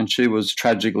 Geordie, and she was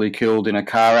tragically killed in a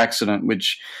car accident,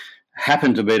 which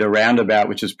happened to be at a roundabout,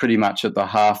 which is pretty much at the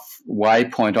halfway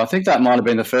point. I think that might have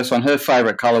been the first one. Her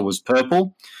favourite colour was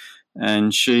purple,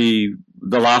 and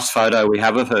the last photo we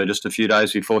have of her just a few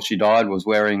days before she died was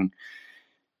wearing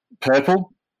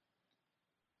purple.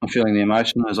 I'm feeling the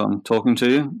emotion as I'm talking to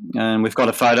you. And we've got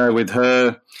a photo with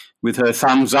her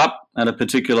thumbs up at a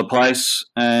particular place.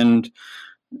 And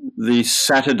the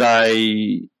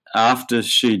Saturday after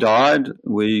she died,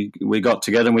 we got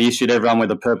together and we issued everyone with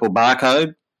a purple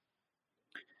barcode.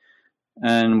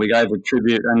 And we gave a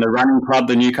tribute. And the running club,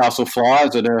 the Newcastle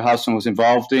Flyers, that her husband was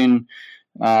involved in,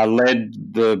 led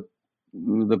the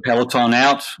peloton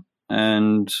out,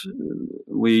 and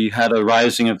we had a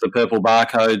raising of the purple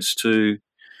barcodes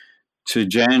to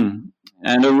Jen.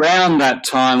 And around that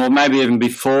time, or maybe even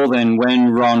before then, when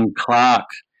Ron Clark,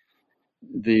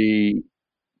 the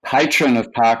patron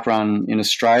of parkrun in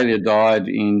Australia, died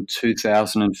in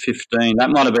 2015, that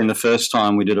might have been the first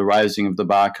time we did a raising of the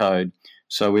barcode.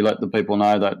 So we let the people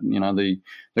know that,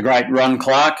 the great Ron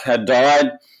Clark had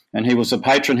died, and he was a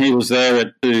patron. He was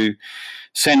there to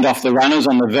send off the runners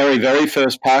on the very, very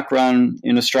first parkrun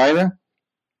in Australia.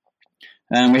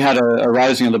 And we had a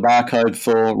raising of the barcode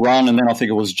for Ron, and then I think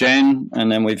it was Jen,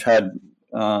 and then we've had,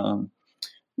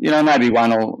 maybe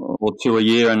one or two a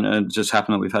year, and it just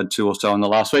happened that we've had two or so in the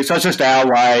last week. So it's just our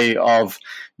way of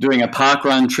doing a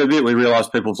parkrun tribute. We realise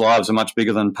people's lives are much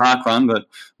bigger than parkrun, but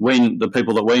the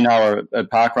people that we know are at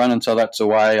parkrun, and so that's a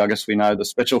way, I guess, we know the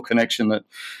special connection that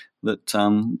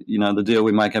the deal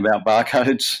we make about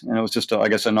barcodes, and it was just,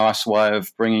 a nice way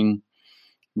of bringing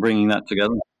that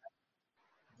together.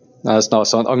 No, it's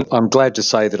nice. I'm glad to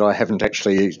say that I haven't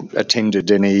actually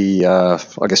attended any,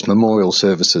 memorial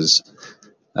services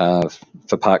for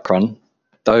parkrun,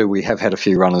 though we have had a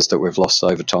few runners that we've lost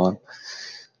over time.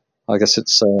 I guess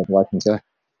it's the way things go.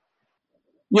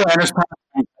 Yeah, and as part of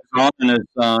as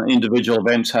individual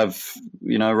events have,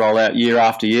 roll out year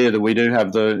after year, that we do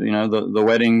have the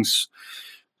weddings,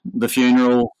 the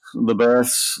funeral, the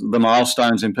births, the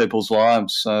milestones in people's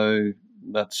lives. So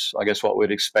that's, I guess, what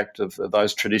we'd expect of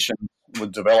those traditions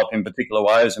would develop in particular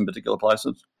ways in particular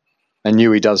places. And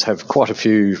Newy does have quite a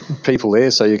few people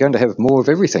there, so you're going to have more of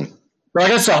everything. Well, I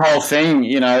guess the whole thing,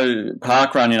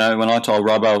 parkrun, when I told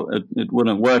Robbo it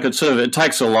wouldn't work, it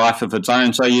takes a life of its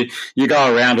own. So you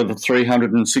go around to the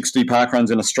 360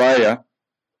 parkruns in Australia,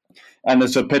 and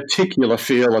there's a particular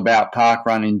feel about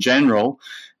parkrun in general,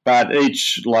 but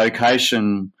each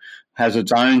location has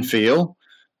its own feel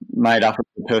made up of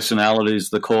the personalities,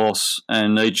 the course,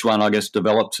 and each one, I guess,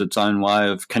 develops its own way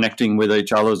of connecting with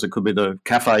each other. It could be the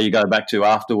cafe you go back to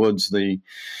afterwards, the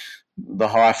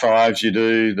high fives you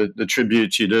do, the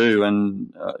tributes you do,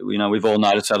 and we've all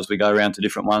noticed that as we go around to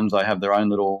different ones, they have their own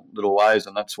little ways,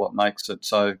 and that's what makes it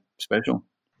so special.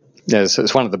 Yeah, so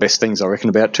it's one of the best things I reckon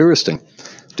about touristing.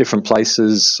 Different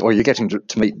places, or you're getting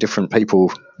to meet different people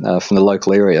from the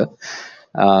local area.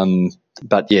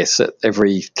 But yes,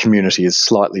 every community is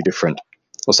slightly different,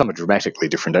 or some are dramatically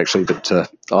different actually. But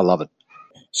I love it.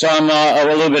 So I'm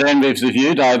a little bit envious of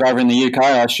you, Dave, over in the UK.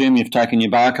 I assume you've taken your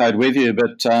barcode with you,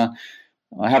 but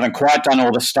I haven't quite done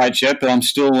all the states yet. But I'm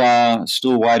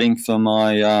still waiting for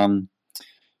my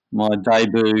my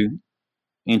debut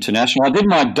international. I did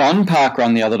my Don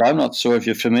parkrun the other day. I'm not sure if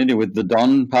you're familiar with the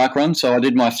Don parkrun. So I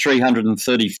did my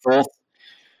 334th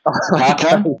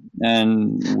parkrun,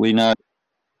 and we know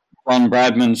Ron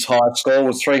Bradman's high score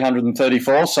was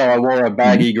 334. So I wore a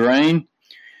baggy green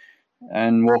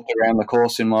and walked around the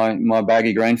course in my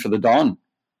baggy green for the Don.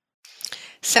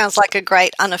 Sounds like a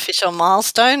great unofficial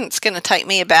milestone. It's going to take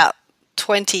me about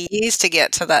 20 years to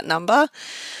get to that number,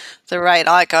 the rate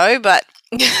I go, but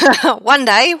one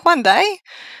day.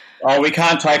 Oh, we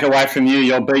can't take away from you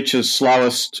your beach's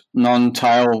slowest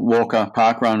non-tail walker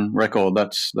parkrun record.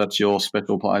 That's your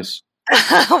special place.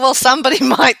 Well, somebody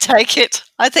might take it.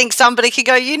 I think somebody could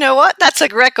go, you know what, that's a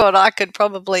record I could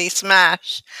probably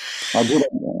smash. I did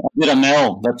a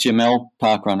Mel. That's your Mel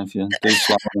parkrun if you do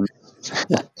slow.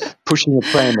 Pushing a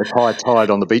pram at high tide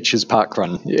on the beaches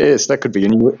parkrun. Yes, that could be a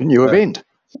new event.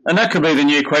 And that could be the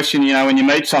new question, when you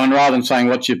meet someone, rather than saying,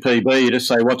 what's your PB, you just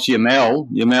say, what's your Mel?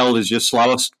 Your Mel is your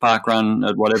slowest parkrun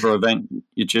at whatever event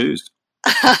you choose.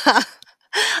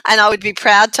 And I would be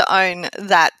proud to own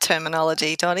that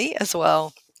terminology, Dottie, as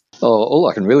well. Oh, all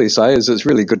I can really say is it's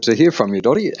really good to hear from you,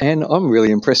 Dottie, and I'm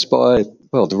really impressed by,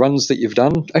 the runs that you've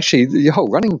done, actually your whole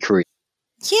running career.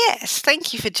 Yes,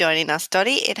 thank you for joining us,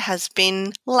 Dottie. It has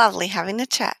been lovely having a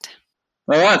chat.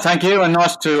 All right, thank you, and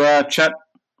nice to chat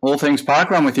all things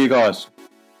parkrun with you guys.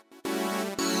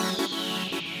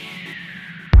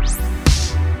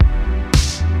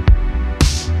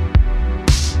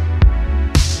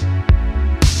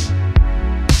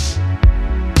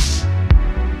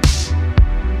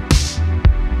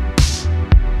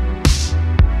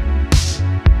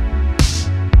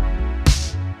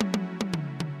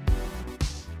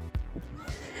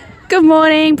 Good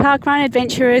morning, parkrun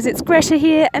adventurers. It's Greta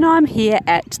here, and I'm here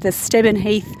at the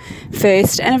Stebonheath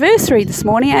first anniversary this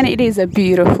morning, and it is a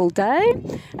beautiful day.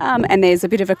 And there's a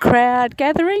bit of a crowd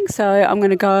gathering, so I'm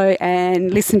going to go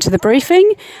and listen to the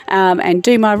briefing and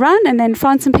do my run, and then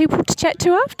find some people to chat to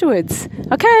afterwards.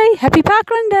 Okay, happy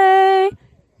Parkrun Day!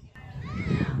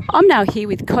 I'm now here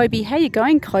with Kobe. How you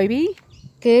going, Kobe?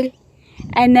 Good.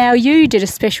 And now you did a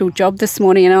special job this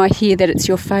morning, and I hear that it's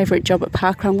your favourite job at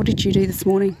parkrun. What did you do this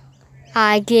morning?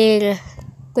 I did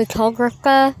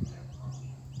photographer.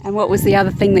 And what was the other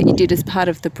thing that you did as part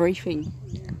of the briefing?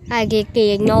 I did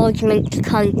the acknowledgement to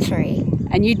country.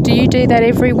 And do you do that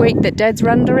every week that Dad's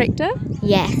run director?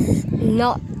 Yes,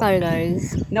 not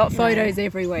photos. Not photos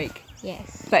every week?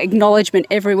 Yes. But acknowledgement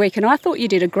every week. And I thought you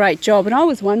did a great job, and I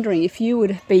was wondering if you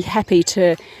would be happy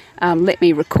to let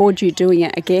me record you doing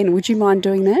it again. Would you mind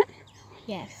doing that?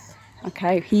 Yes.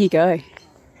 Okay, here you go.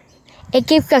 It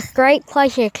gives us great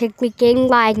pleasure to begin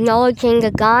by acknowledging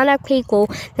the Kaurna people,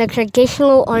 the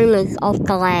traditional owners of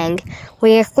the land.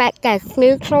 We respect their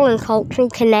spiritual and cultural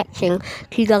connection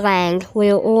to the land. We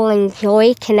will all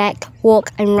enjoy, connect,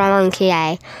 walk and run on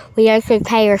today. We also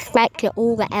pay respect to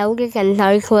all the elders and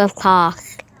those who have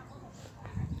passed.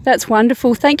 That's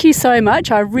wonderful. Thank you so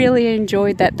much. I really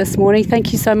enjoyed that this morning.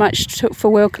 Thank you so much for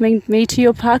welcoming me to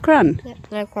your parkrun. Yep,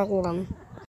 no problem.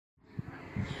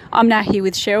 I'm now here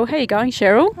with Cheryl. How are you going,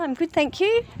 Cheryl? I'm good, thank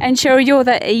you. And Cheryl, you're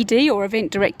the ED or event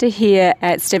director here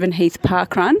at Stebonheath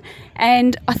Parkrun.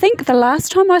 And I think the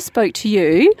last time I spoke to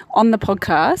you on the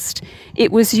podcast,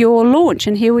 it was your launch,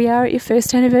 and here we are at your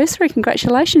first anniversary.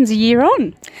 Congratulations, a year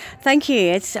on. Thank you.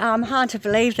 It's hard to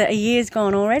believe that a year's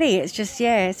gone already. It's just,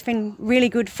 it's been really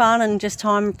good fun, and just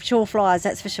time sure flies,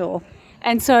 that's for sure.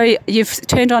 And so you've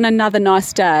turned on another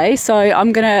nice day. So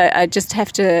I'm going to just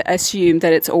have to assume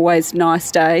that it's always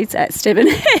nice days at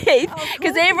Stebonheath,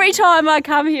 because every time I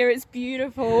come here it's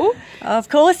beautiful. Of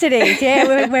course it is.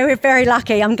 Yeah, we're very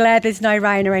lucky. I'm glad there's no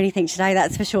rain or anything today,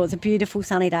 that's for sure. It's a beautiful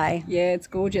sunny day. Yeah, it's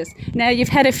gorgeous. Now you've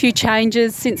had a few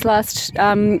changes since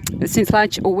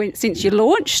since you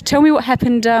launched. Tell me what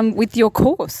happened with your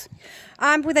course.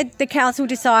 Well, the council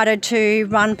decided to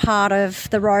run part of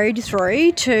the road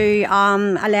through to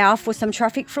allow for some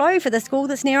traffic flow for the school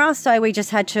that's near us. So we just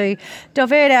had to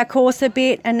divert our course a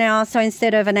bit, and now so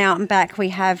instead of an out and back, we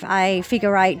have a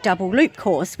figure 8 double loop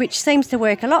course, which seems to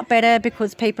work a lot better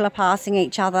because people are passing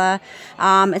each other.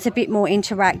 It's a bit more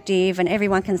interactive, and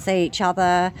everyone can see each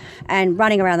other. And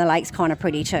running around the lake's kind of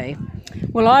pretty too.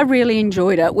 Well, I really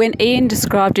enjoyed it. When Ian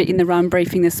described it in the run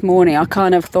briefing this morning, I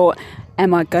kind of thought,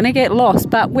 am I going to get lost?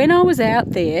 But when I was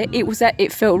out there,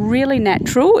 it felt really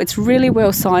natural. It's really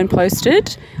well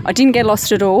signposted. I didn't get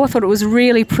lost at all. I thought it was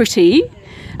really pretty.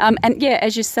 And yeah,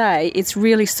 as you say, it's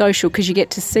really social because you get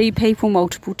to see people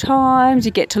multiple times.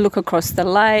 You get to look across the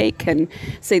lake and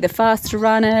see the faster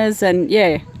runners, and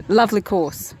yeah, lovely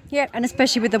course. Yeah, and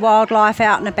especially with the wildlife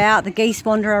out and about, the geese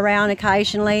wander around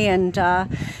occasionally, and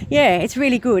yeah, it's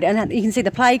really good. And you can see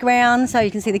the playground, so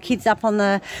you can see the kids up on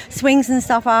the swings and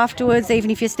stuff afterwards,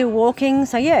 even if you're still walking.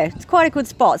 So yeah, it's quite a good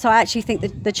spot. So I actually think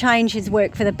that the change has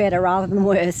worked for the better rather than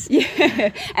worse.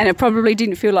 Yeah, and it probably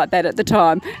didn't feel like that at the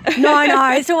time.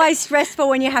 No, it's always stressful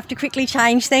when you have to quickly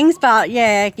change things, but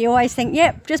yeah, you always think,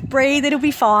 yep, just breathe, it'll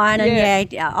be fine.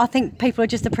 And yeah, I think people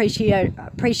just appreciate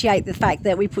the fact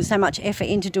that we put so much effort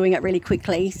into doing it really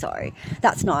quickly, so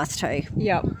that's nice too.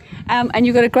 Yep. And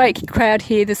you've got a great crowd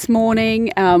here this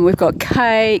morning. We've got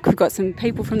cake, we've got some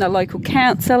people from the local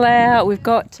council out, we've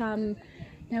got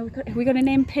have we got an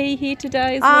MP here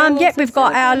today as well? Yep, we've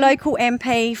got our local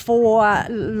MP for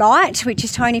Light, which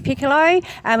is Tony Piccolo,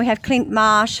 and we have Clint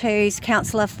Marsh, who's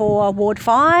councillor for Ward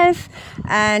 5,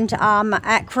 and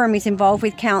Akram is involved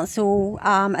with council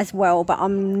as well, but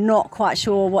I'm not quite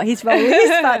sure what his role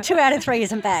is, but 2 out of 3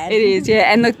 isn't bad. It is,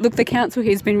 yeah, and look, the council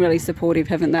here has been really supportive,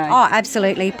 haven't they? Oh,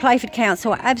 absolutely. Playford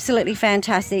Council are absolutely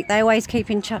fantastic. They always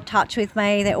keep in touch with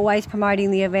me, they're always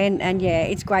promoting the event, and yeah,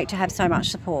 it's great to have so much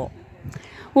support.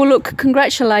 Well, look,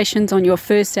 congratulations on your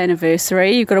first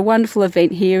anniversary. You've got a wonderful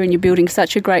event here and you're building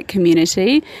such a great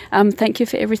community. Thank you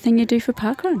for everything you do for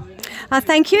parkrun.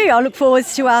 Thank you. I look forward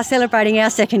to celebrating our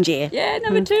second year. Yeah,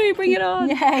 number 2, bring it on.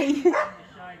 Yay.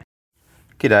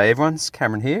 G'day everyone, it's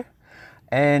Cameron here.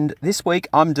 And this week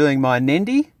I'm doing my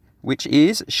Nendi, which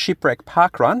is Shipwreck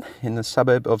Parkrun in the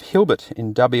suburb of Hilbert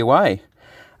in WA.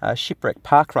 Shipwreck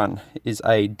Parkrun is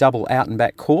a double out and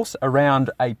back course around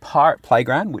a pirate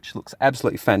playground, which looks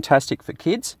absolutely fantastic for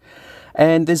kids.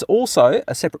 And there's also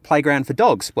a separate playground for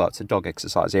dogs. Well, it's a dog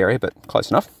exercise area, but close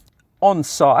enough. On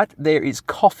site, there is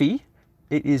coffee.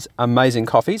 It is amazing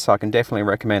coffee, so I can definitely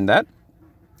recommend that.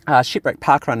 Shipwreck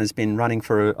Parkrun has been running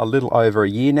for a little over a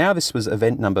year now. This was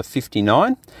event number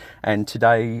 59, and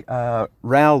today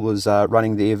Raoul was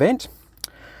running the event.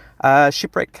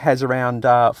 Shipwreck has around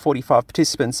 45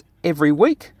 participants every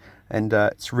week, and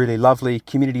it's a really lovely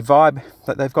community vibe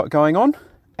that they've got going on,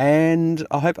 and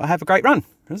I hope I have a great run.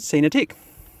 See you in a tick.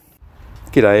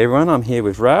 G'day everyone, I'm here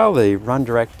with Raoul, the run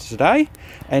director today,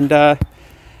 and tell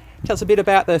us a bit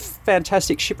about the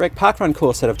fantastic Shipwreck Parkrun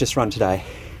course that I've just run today.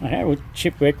 Okay, well,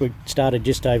 Shipwreck we started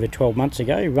just over 12 months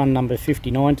ago, run number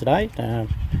 59 today.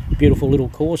 Beautiful little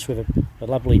course with a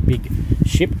lovely big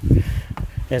ship.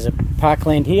 There's a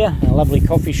parkland here and a lovely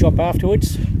coffee shop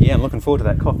afterwards. Yeah, I'm looking forward to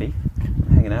that coffee.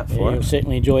 I'm hanging out for it. You'll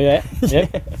certainly enjoy that.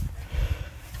 Yep.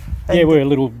 Yeah, we're a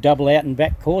little double out and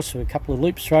back course with a couple of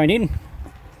loops thrown in.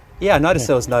 Yeah, I noticed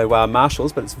there was no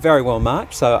marshals, but it's very well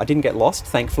marked, so I didn't get lost,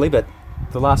 thankfully. But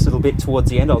the last little bit towards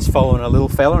the end, I was following a little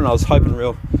fella, and I was hoping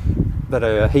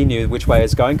that he knew which way he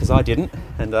was going, because I didn't.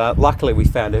 And luckily, we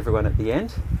found everyone at the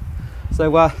end. So,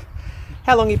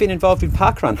 how long have you been involved with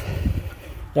parkrun?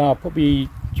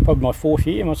 It's probably my 4th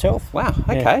year myself. Wow,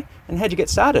 okay. Yeah. And how'd you get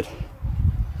started?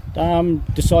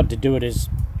 Decided to do it as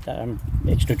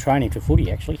extra training for footy,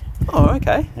 actually. Oh,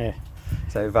 okay. Yeah.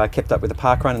 So you've kept up with the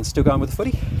parkrun and still going with the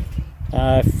footy?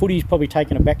 Footy's probably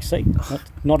taken a back seat,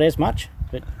 not as much,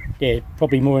 but yeah,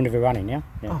 probably more into the running now.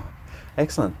 Yeah. Oh,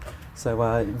 excellent. So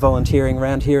volunteering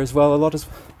around here as well, a lot of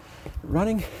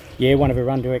running? Yeah, one of the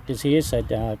run directors here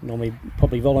said normally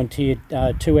probably volunteered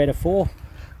 2 out of 4.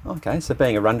 Okay, so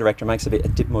being a run director makes it a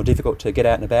bit more difficult to get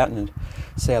out and about and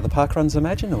see how the parkruns, I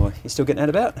imagine, or you're still getting out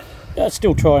and about? I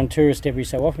still try and tourist every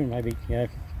so often, maybe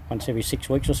once every 6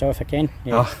 weeks or so if I can.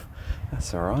 Yeah. Oh,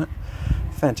 that's all right.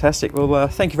 Fantastic. Well,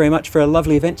 thank you very much for a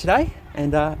lovely event today,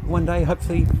 and one day,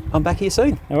 hopefully, I'm back here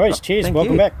soon. No worries. Cheers.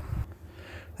 Welcome back.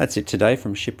 That's it today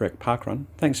from Shipwreck Parkrun.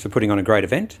 Thanks for putting on a great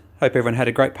event. Hope everyone had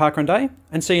a great parkrun day,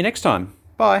 and see you next time.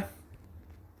 Bye.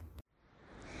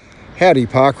 Howdy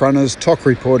parkrunners, Toc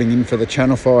reporting in for the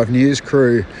Channel 5 News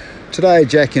crew. Today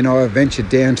Jackie and I have ventured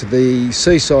down to the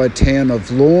seaside town of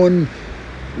Lorne.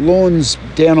 Lorne's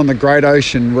down on the Great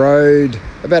Ocean Road,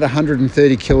 about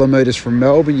 130 kilometres from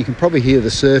Melbourne. You can probably hear the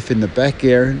surf in the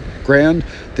background.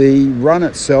 The run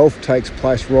itself takes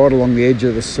place right along the edge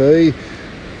of the sea.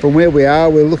 From where we are,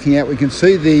 we're looking out, we can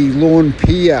see the Lorne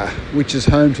Pier, which is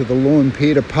home to the Lorne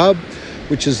Pier Pub,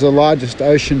 which is the largest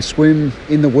ocean swim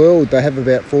in the world. They have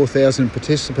about 4,000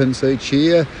 participants each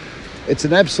year. It's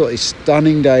an absolutely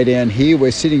stunning day down here.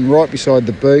 We're sitting right beside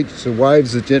the beach. The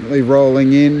waves are gently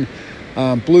rolling in.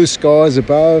 Blue skies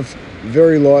above,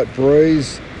 very light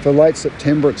breeze. For late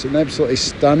September, it's an absolutely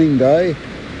stunning day.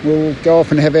 We'll go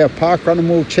off and have our park run and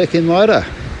we'll check in later.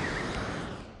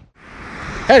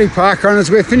 Howdy parkrunners,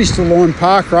 we've finished the Lorne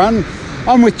park run.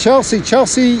 I'm with Chelsea.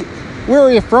 Chelsea, where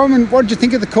are you from and what did you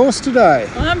think of the course today?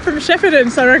 I'm from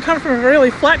Shepparton, so I come from a really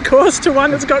flat course to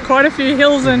one that's got quite a few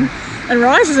hills and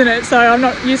rises in it, so I'm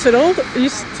not used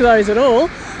to those at all.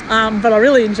 But I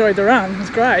really enjoyed the run. It was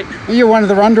great. Are you one of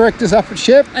the run directors up at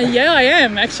Shep? Yeah, I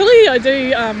am actually. I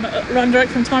do run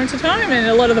direct from time to time, and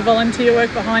a lot of the volunteer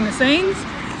work behind the scenes,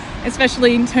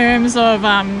 especially in terms of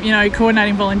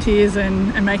coordinating volunteers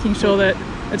and making sure that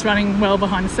it's running well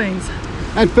behind the scenes.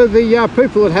 And for the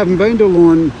people that haven't been to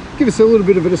Lorne, give us a little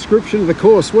bit of a description of the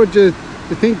course. What do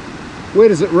you think? Where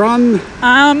does it run?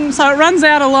 So it runs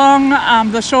out along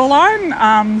the shoreline,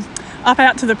 up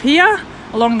out to the pier,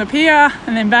 along the pier,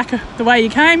 and then back the way you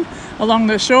came along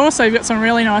the shore. So you've got some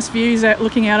really nice views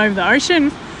looking out over the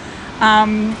ocean,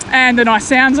 and the nice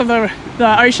sounds of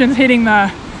the ocean hitting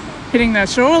the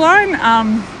shoreline.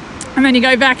 And then you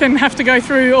go back and have to go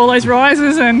through all those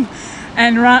rises and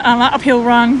run uphill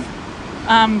run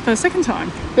for the second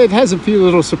time. It has a few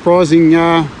little surprising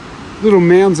little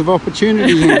mounds of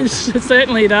opportunity in it. It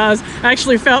certainly does. I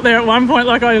actually felt there at one point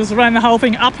like I was running the whole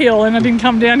thing uphill and I didn't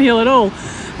come downhill at all.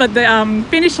 But the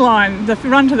finish line, the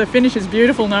run to the finish is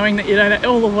beautiful, knowing that you don't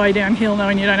all the way downhill,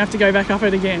 knowing you don't have to go back up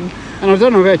it again. And I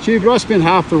don't know about you, but I spent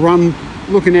half the run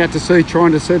looking out to sea,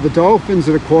 trying to see the dolphins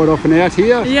that are quite often out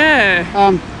here.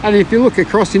 Yeah. And if you look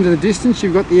across into the distance,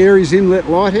 you've got the Aries Inlet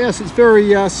Lighthouse. It's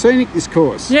very scenic, this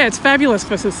course. Yeah, it's fabulous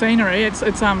for the scenery. It's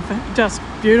just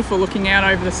beautiful looking out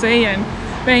over the sea and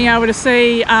being able to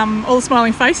see all the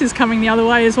smiling faces coming the other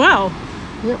way as well.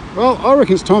 Yep. Well, I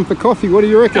reckon it's time for coffee. What do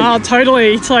you reckon? Oh,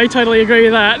 totally. Totally agree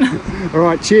with that. All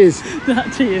right, cheers.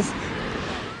 Cheers.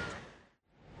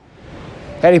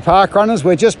 Howdy park runners,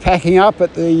 we're just packing up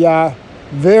at the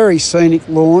very scenic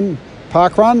Lorne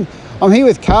park run. I'm here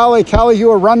with Carly. Carly, you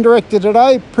were run director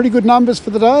today. Pretty good numbers for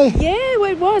the day. Yeah,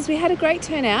 well, it was. We had a great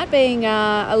turnout, being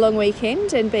a long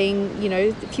weekend and being,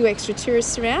 a few extra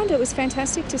tourists around. It was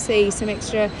fantastic to see some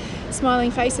extra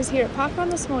smiling faces here at Parkrun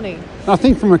this morning. I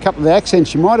think from a couple of the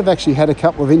accents, you might have actually had a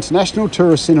couple of international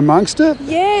tourists in amongst it.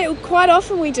 Yeah, quite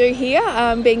often we do here,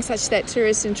 being such that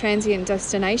tourist and transient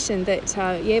destination that,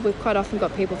 we've quite often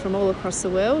got people from all across the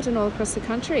world and all across the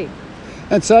country.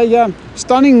 It's a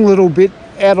stunning little bit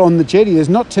out on the jetty. There's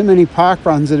not too many park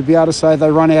runs that'd be able to say they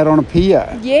run out on a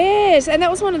pier. Yes, and that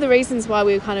was one of the reasons why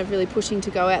we were kind of really pushing to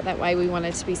go out that way. We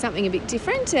wanted to be something a bit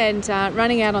different, and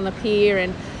running out on the pier,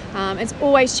 and it's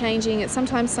always changing. It's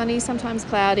sometimes sunny, sometimes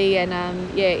cloudy, and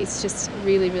it's just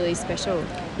really, really special.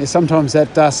 Yeah, sometimes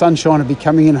that sunshine will be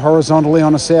coming in horizontally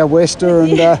on a sou'wester,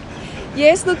 and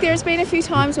yes, look, there's been a few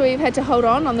times where we've had to hold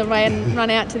on the run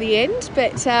out to the end,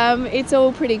 but it's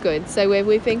all pretty good. So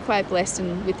we've been quite blessed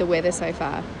with the weather so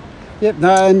far. Yep,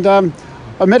 no, and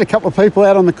I met a couple of people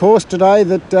out on the course today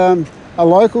that are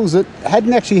locals that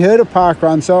hadn't actually heard of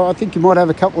Parkrun, so I think you might have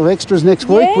a couple of extras next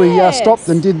week. Yes. We stopped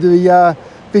and did the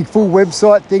big full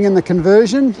website thing and the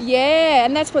conversion. Yeah,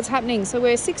 and that's what's happening. So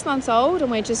we're 6 months old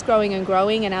and we're just growing and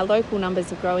growing, and our local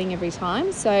numbers are growing every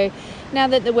time. So now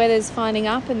that the weather's finding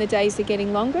up and the days are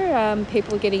getting longer,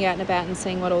 people are getting out and about and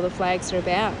seeing what all the flags are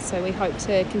about. So we hope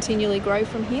to continually grow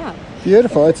from here.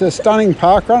 Beautiful. It's a stunning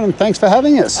park run, and thanks for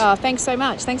having us. Thanks so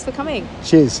much. Thanks for coming.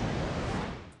 Cheers.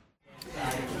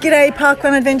 G'day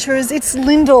Parkrun adventurers, it's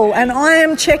Lyndall, and I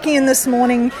am checking in this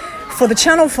morning for the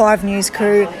Channel 5 news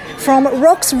crew from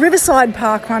Rock's Riverside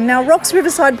Parkrun. Now, Rock's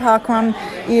Riverside Parkrun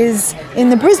is in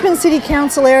the Brisbane City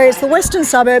Council area. It's the western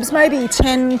suburbs, maybe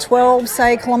 10, 12,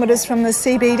 say, kilometres from the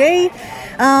CBD.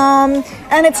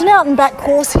 And it's an out and back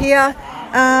course here.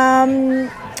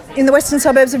 in the western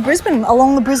suburbs of Brisbane,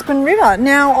 along the Brisbane River.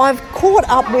 Now, I've caught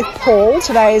up with Paul,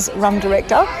 today's run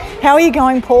director. How are you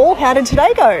going, Paul? How did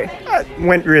today go?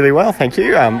 Went really well, thank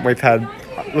you. We've had,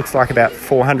 looks like about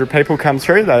 400 people come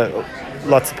through.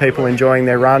 Lots of people enjoying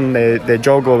their run, their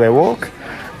jog or their walk.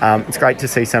 It's great to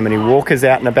see so many walkers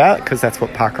out and about, because that's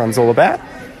what parkrun's all about.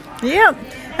 Yeah.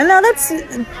 And now that's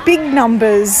big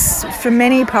numbers for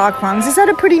many parkruns. Is that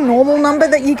a pretty normal number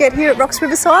that you get here at Rocks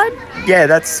Riverside? Yeah,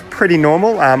 that's pretty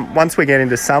normal. Once we get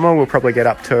into summer, we'll probably get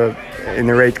up to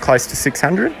close to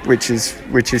 600, which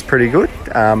is pretty good.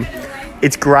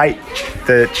 It's great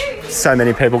that so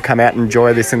many people come out and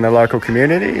enjoy this in the local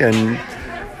community, and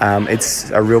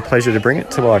it's a real pleasure to bring it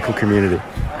to the local community.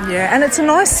 Yeah, and it's a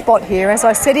nice spot here. As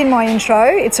I said in my intro,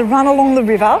 it's a run along the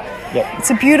river. Yep.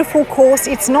 It's a beautiful course.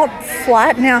 It's not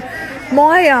flat. Now,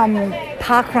 my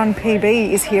parkrun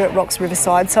PB is here at Rocks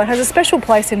Riverside, so it has a special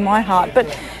place in my heart. But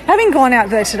having gone out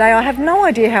there today, I have no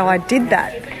idea how I did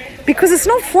that, because it's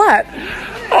not flat.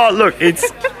 Oh, look, it's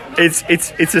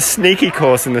a sneaky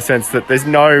course in the sense that there's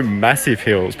no massive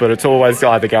hills, but it's always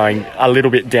either going a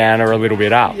little bit down or a little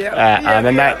bit up.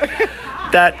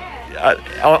 That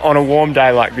on a warm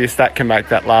day like this, that can make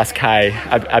that last K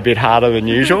a bit harder than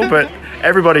usual, but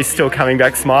everybody's still coming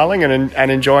back smiling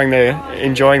and enjoying their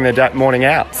morning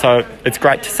out, so it's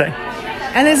great to see.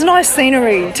 And there's nice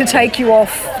scenery to take your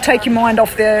mind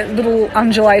off the little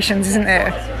undulations, isn't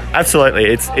there? Absolutely.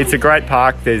 It's a great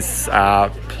park. There's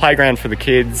playground for the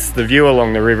kids. The view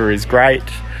along the river is great.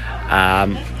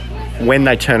 When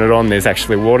they turn it on, there's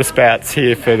actually water spouts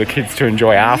here for the kids to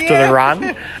enjoy after the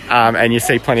run, and you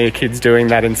see plenty of kids doing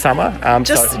that in summer.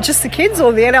 Just the kids,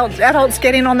 or the adults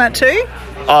get in on that too?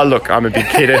 Oh, look, I'm a big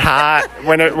kid at heart.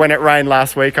 When it rained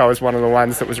last week, I was one of the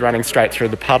ones that was running straight through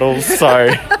the puddles,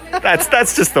 so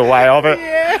that's just the way of it.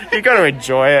 Yeah. You've got to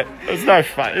enjoy it.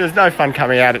 There's no fun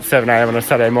coming out at 7 a.m. on a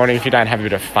Saturday morning if you don't have a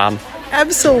bit of fun.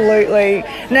 Absolutely.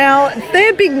 Now,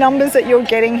 they're big numbers that you're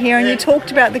getting here, and you talked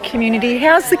about the community.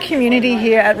 How's the community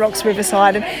here at Rocks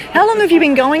Riverside, and how long have you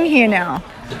been going here now?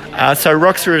 So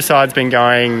Rocks Riverside's been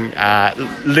going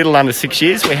little under 6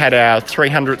 years. We had our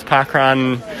 300th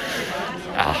parkrun,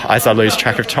 as I lose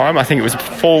track of time, I think it was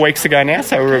 4 weeks ago now,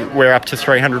 so we're up to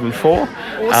 304.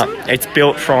 Awesome. It's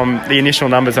built from the initial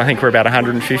numbers, I think we're about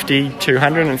 150,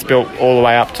 200, and it's built all the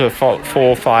way up to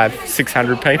 400, 500,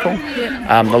 600 people.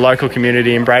 Yep. The local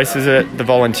community embraces it. The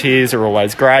volunteers are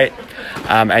always great.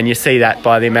 And you see that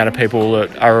by the amount of people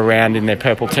that are around in their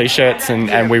purple T-shirts,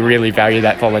 and we really value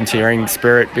that volunteering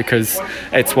spirit, because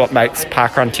it's what makes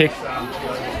parkrun tick.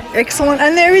 Excellent.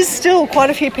 And there is still quite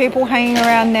a few people hanging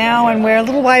around now, and we're a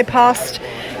little way past,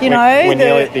 we're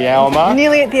nearly at the hour mark.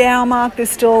 Nearly at the hour mark. There's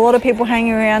still a lot of people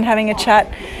hanging around having a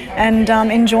chat and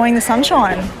enjoying the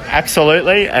sunshine.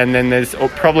 Absolutely. And then there's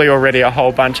probably already a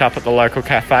whole bunch up at the local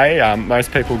cafe.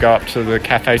 Most people go up to the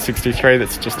Cafe 63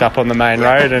 that's just up on the main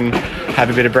road and have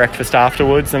a bit of breakfast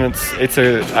afterwards, and it's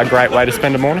a great way to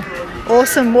spend a morning.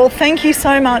 Awesome. Well, thank you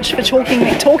so much for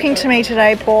talking to me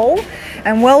today, Paul.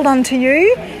 And well done to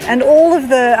you and all of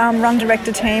the run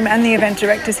director team and the event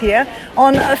directors here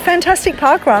on a fantastic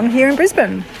park run here in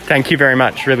Brisbane. Thank you very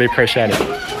much. Really appreciate it.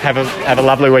 Have a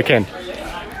lovely weekend.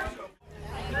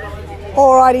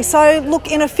 Alrighty, so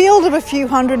look, in a field of a few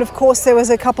hundred, of course, there was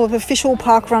a couple of official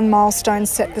parkrun milestones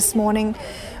set this morning.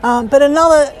 But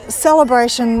another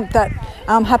celebration that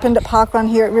happened at parkrun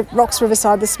here at Rocks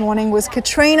Riverside this morning was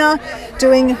Katrina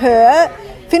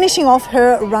finishing off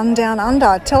her run down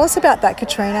under. Tell us about that,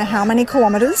 Katrina. How many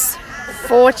kilometres?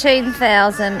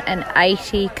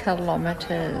 14,080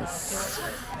 kilometres.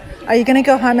 Are you going to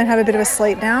go home and have a bit of a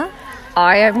sleep now?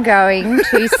 I am going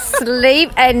to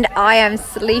sleep, and I am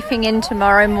sleeping in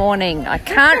tomorrow morning. I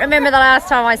can't remember the last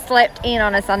time I slept in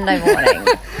on a Sunday morning.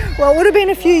 Well, it would have been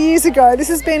a few years ago. This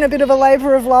has been a bit of a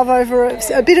labour of love over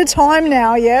a bit of time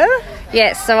now, yeah?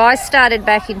 Yes, so I started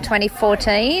back in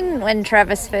 2014 when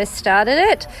Travis first started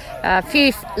it. A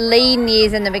few lean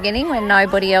years in the beginning when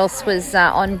nobody else was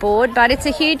on board, but it's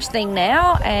a huge thing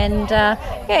now, and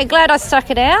glad I stuck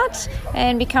it out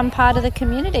and become part of the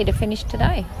community to finish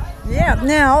today. Yeah,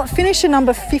 now finisher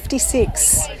number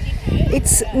 56.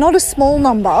 It's not a small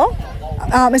number.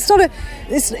 It's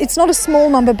not a small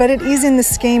number, but it is in the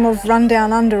scheme of Run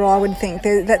Down Under, I would think.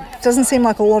 That doesn't seem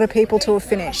like a lot of people to have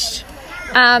finished.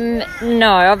 No,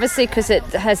 obviously, because it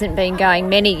hasn't been going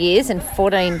many years, and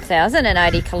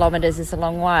 14,080 kilometres is a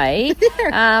long way.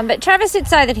 But Travis did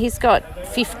say that he's got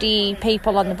 50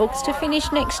 people on the books to finish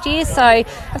next year, so I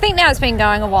think now it's been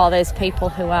going a while. There's people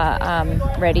who are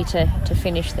ready to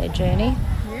finish their journey.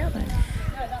 Yeah.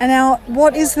 And now,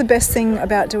 what is the best thing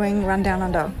about doing Run Down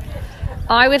Under?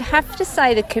 I would have to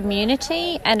say the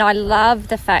community, and I love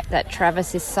the fact that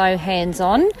Travis is so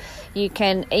hands-on. You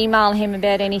can email him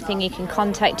about anything, you can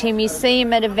contact him, you see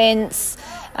him at events.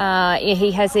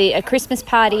 He has a Christmas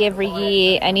party every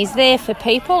year, and he's there for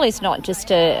people. He's not just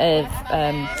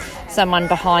someone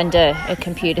behind a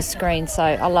computer screen. So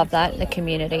I love that, the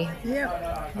community.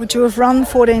 Yeah. Would you have run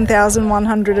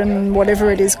 14,100 and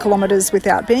whatever it is kilometres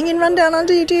without being in Run Down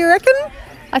Under, do you reckon?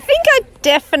 I think I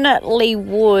definitely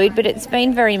would, but it's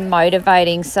been very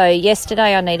motivating. So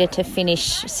yesterday I needed to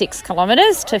finish 6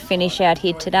 kilometres to finish out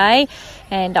here today,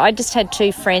 and I just had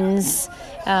 2 friends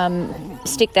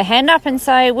stick their hand up and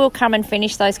say, we'll come and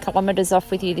finish those kilometres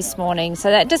off with you this morning. So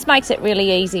that just makes it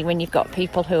really easy when you've got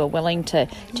people who are willing to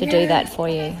do that for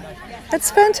you. That's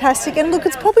fantastic. And look,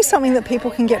 it's probably something that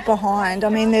people can get behind. I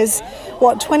mean, there's,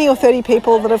 20 or 30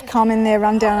 people that have come in their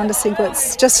Run Down Under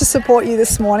singlets just to support you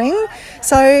this morning.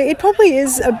 So it probably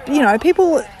is,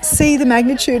 people see the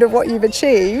magnitude of what you've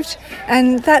achieved,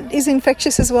 and that is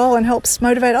infectious as well and helps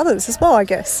motivate others as well, I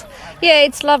guess. Yeah,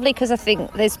 it's lovely because I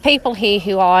think there's people here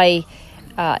who I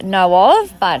know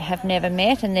of but have never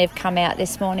met, and they've come out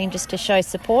this morning just to show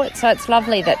support. So it's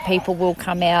lovely that people will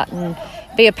come out and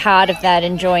be a part of that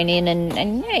and join in,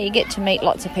 and you get to meet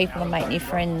lots of people and make new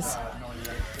friends.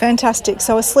 Fantastic.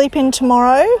 So a sleep in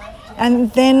tomorrow,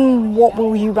 and then what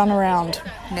will you run around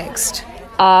next?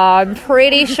 I'm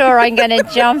pretty sure I'm going to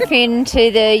jump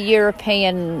into the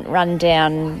European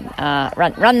rundown,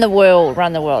 run the world.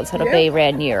 So it'll be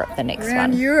around Europe, the next one.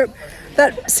 Around Europe.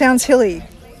 That sounds hilly.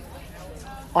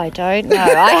 I don't know.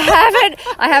 I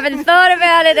haven't thought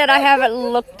about it, and I haven't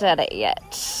looked at it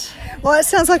yet. Well, it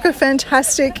sounds like a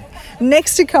fantastic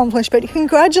next accomplishment.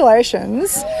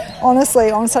 Congratulations, honestly,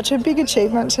 on such a big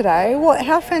achievement today.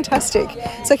 How fantastic.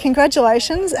 So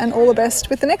congratulations and all the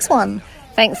best with the next one.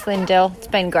 Thanks, Lyndell. It's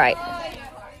been great.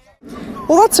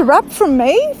 Well, that's a wrap from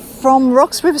me from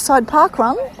Rock's Riverside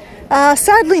Parkrun.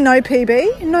 Sadly, no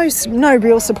PB, no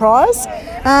real surprise.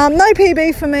 No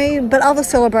PB for me, but other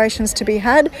celebrations to be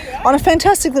had on a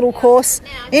fantastic little course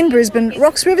in Brisbane,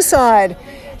 Rock's Riverside.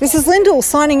 This is Lyndall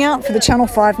signing out for the Channel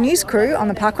 5 News crew on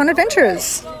the Parkrun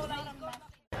Adventurers.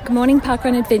 Good morning,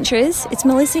 Parkrun Adventurers. It's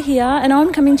Melissa here, and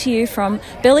I'm coming to you from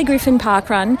Burley Griffin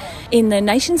Parkrun in the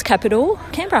nation's capital,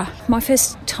 Canberra. My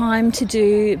first time to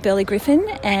do Burley Griffin,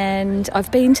 and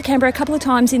I've been to Canberra a couple of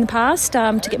times in the past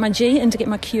to get my G and to get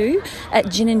my Q at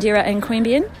Ginninderra and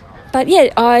Queanbeyan. But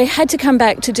yeah, I had to come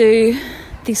back to do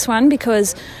this one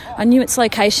because I knew its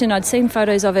location. I'd seen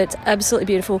photos of it. It's absolutely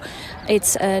beautiful.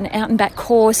 It's an out and back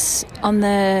course on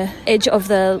the edge of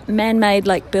the man-made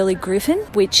Lake Burley Griffin,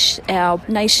 which our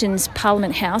nation's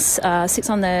Parliament House sits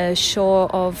on the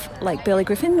shore of Lake Burley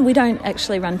Griffin. We don't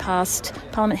actually run past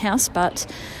Parliament House, but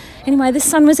anyway, the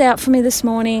sun was out for me this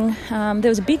morning. There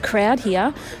was a big crowd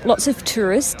here, lots of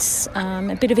tourists,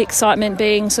 a bit of excitement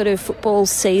being sort of football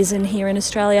season here in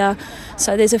Australia.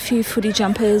 So there's a few footy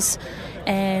jumpers.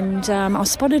 And I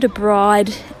spotted a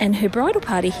bride and her bridal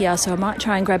party here, so I might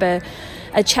try and grab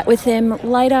a chat with them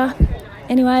later.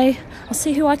 Anyway, I'll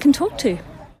see who I can talk to.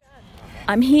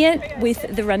 I'm here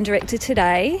with the run director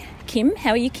today, Kim.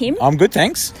 How are you, Kim? I'm good,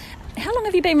 thanks. How long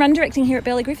have you been run directing here at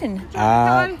Burley Griffin?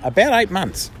 About 8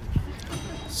 months.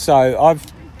 So I've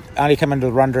only come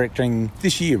into run directing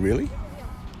this year, really.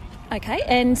 Okay,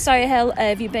 and so how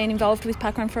have you been involved with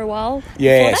parkrun for a while?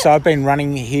 Yeah, so I've been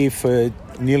running here for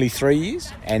nearly 3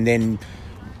 years, and then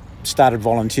started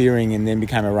volunteering and then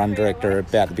became a run director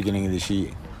about the beginning of this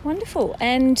year. Wonderful.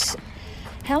 And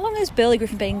how long has Burley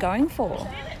Griffin been going for?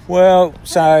 Well,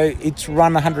 so it's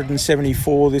run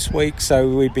 174 this week, so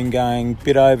we've been going a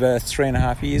bit over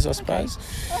 3.5 years, I suppose.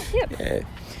 Oh, yep. Yeah.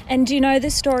 And do you know the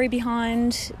story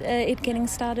behind it getting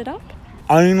started up?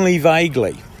 Only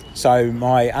vaguely. So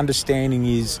my understanding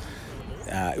is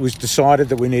it was decided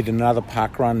that we needed another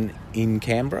parkrun in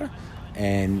Canberra,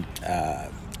 and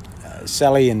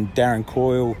Sally and Darren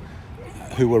Coyle,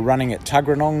 who were running at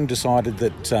Tuggeranong, decided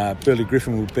that Burley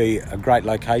Griffin would be a great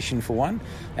location for one,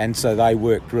 and so they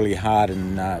worked really hard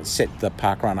and set the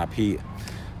parkrun up here.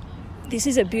 This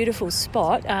is a beautiful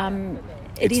spot.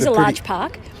 It is a large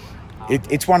park.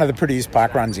 It's one of the prettiest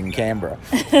parkruns in Canberra.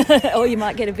 Or you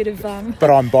might get a bit of... But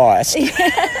I'm biased.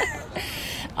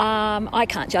 I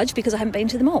can't judge because I haven't been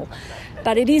to them all.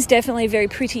 But it is definitely very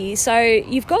pretty. So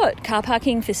you've got car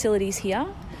parking facilities here.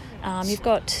 You've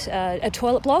got a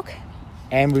toilet block.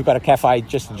 And we've got a cafe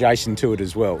just adjacent to it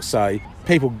as well. So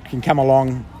people can come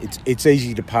along. It's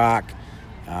easy to park.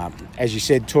 As you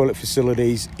said, toilet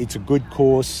facilities. It's a good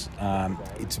course.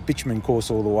 It's a bitumen course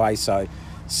all the way, so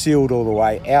sealed all the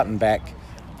way, out and back,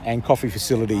 and coffee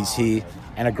facilities here,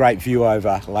 and a great view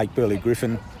over Lake Burley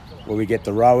Griffin. where we get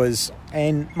the rowers.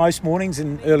 And most mornings,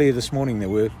 and earlier this morning, there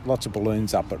were lots of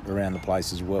balloons up around the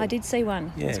place as well. I did see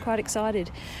one. Yeah. I was quite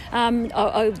excited.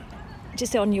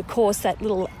 Just on your course, that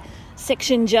little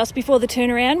section just before the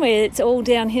turnaround where it's all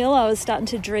downhill, I was starting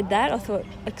to dread that. I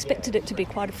expected it to be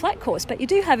quite a flat course, but you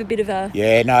do have a bit of a...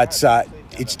 Yeah, no,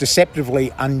 it's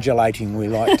deceptively undulating, we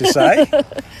like to say.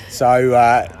 So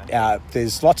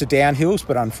there's lots of downhills,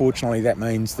 but unfortunately that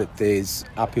means that there's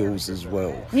uphills as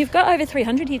well. You've got over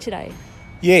 300 here today.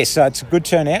 Yeah, so it's a good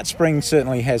turnout. Spring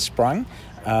certainly has sprung.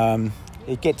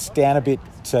 It gets down a bit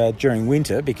during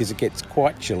winter because it gets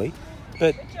quite chilly,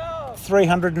 but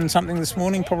 300 and something this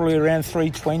morning, probably around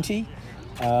 320,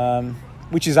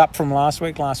 which is up from last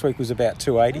week. Last week was about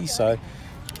 280, so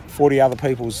 40 other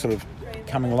people sort of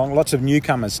coming along. Lots of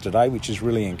newcomers today, which is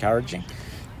really encouraging.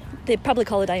 The public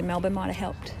holiday in Melbourne might have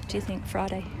helped, do you think,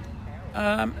 Friday?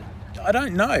 I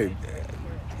don't know.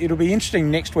 It'll be interesting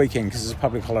next weekend because it's a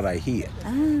public holiday here.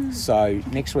 So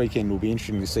next weekend will be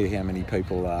interesting to see how many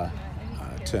people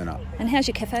turn up. And how's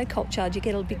your cafe culture? Do you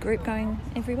get a big group going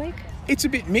every week? It's a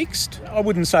bit mixed. I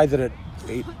wouldn't say that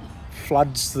it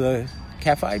floods the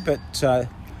cafe, but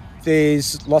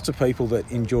there's lots of people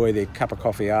that enjoy their cup of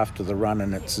coffee after the run,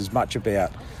 and it's as much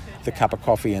about the cup of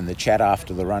coffee and the chat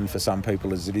after the run for some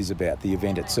people as it is about the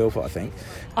event itself, I think.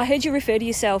 I heard you refer to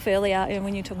yourself earlier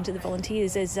when you were talking to the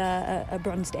volunteers as a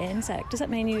bronzed Anzac. Does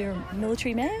that mean you're a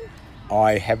military man?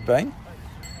 I have been.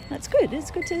 That's good.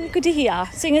 It's good to hear.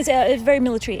 Seeing as a very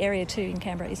military area too in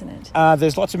Canberra, isn't it?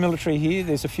 There's lots of military here.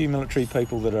 There's a few military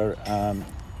people that are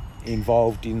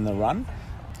involved in the run,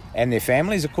 and their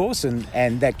families, of course,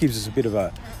 and that gives us a bit of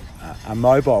a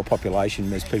mobile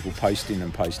population as people post in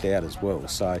and post out as well.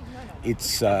 So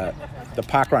it's the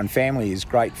parkrun family is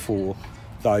great for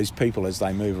those people as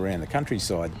they move around the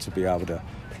countryside to be able to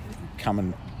come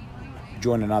and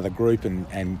join another group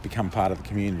and become part of the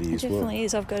community as well. It definitely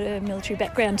is. I've got a military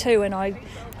background too, and I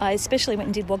especially went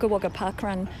and did Wagga Wagga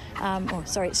Parkrun,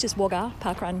 it's just Wagga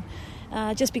Parkrun,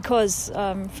 just because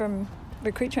from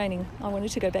recruit training I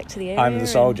wanted to go back to the area. Home of the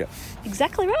soldier.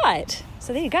 Exactly right.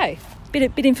 So there you go. Bit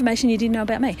of information you didn't know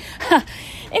about me.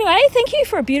 Anyway, thank you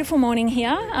for a beautiful morning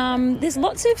here. There's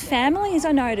lots of families,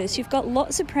 I noticed. You've got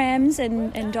lots of prams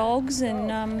and dogs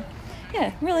and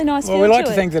really nice. Well, we like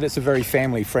to think that it's a very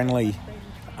family-friendly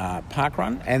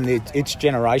parkrun, and it's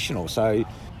generational. So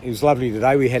it was lovely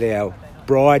today. We had our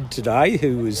bride today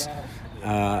who was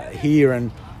here,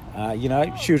 and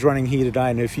she was running here today,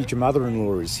 and her future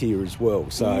mother-in-law is here as well.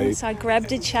 So I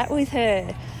grabbed a chat with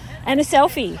her and a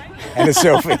selfie.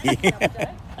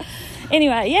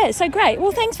 Anyway, so great.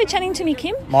 Well, thanks for chatting to me,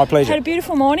 Kim. My pleasure. Had a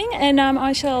beautiful morning, and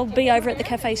I shall be over at the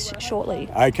cafe shortly.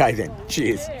 Okay then.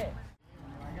 Cheers.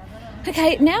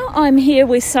 Okay, now I'm here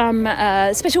with some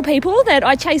special people that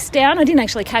I chased down. I didn't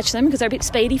actually catch them because they're a bit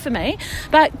speedy for me.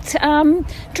 But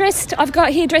I've got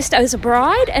here dressed as a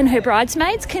bride and her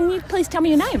bridesmaids. Can you please tell me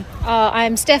your name?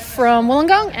 I'm Steph from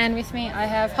Wollongong, and with me I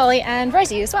have Holly and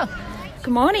Rosie as well.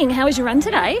 Good morning. How was your run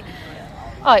today?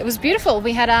 Oh, it was beautiful.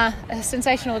 We had a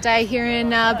sensational day here in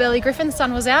Burley Griffin. The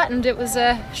sun was out and it was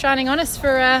shining on us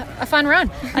for a fun run.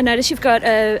 I noticed you've got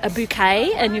a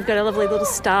bouquet and you've got a lovely little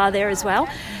star there as well.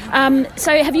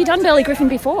 So have you done Burley Griffin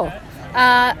before?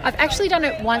 I've actually done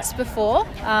it once before.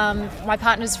 My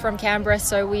partner's from Canberra,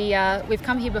 so we've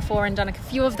come here before and done a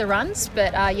few of the runs,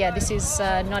 but this is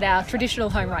not our traditional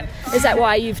home run. Is that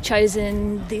why you've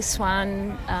chosen this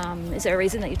one? Is there a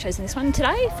reason that you've chosen this one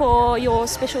today for your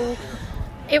special...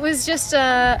 It was just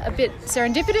a bit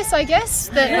serendipitous, I guess,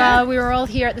 that we were all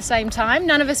here at the same time.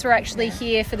 None of us were actually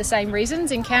here for the same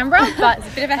reasons in Canberra, but it's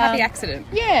a bit of a happy accident.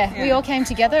 Yeah, we all came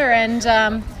together and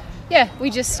I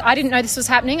didn't know this was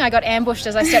happening. I got ambushed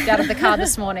as I stepped out of the car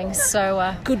this morning.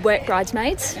 So good work,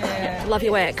 bridesmaids. Yeah. Love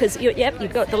your work because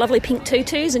you've got the lovely pink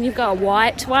tutus and you've got a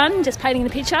white one, just painting the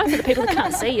picture for the people that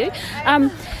can't see you.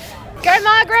 Go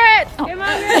Margaret! Oh. Go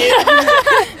Margaret!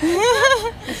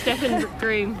 Stefan's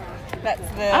groom. That's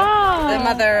the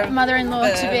mother-in-law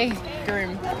to be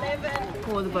groom.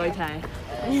 Or the bow tie.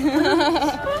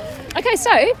 Okay,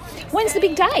 so when's the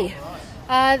big day?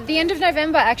 The end of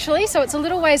November, actually, so it's a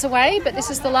little ways away, but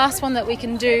this is the last one that we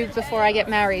can do before I get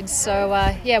married. So,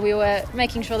 we were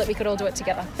making sure that we could all do it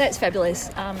together. That's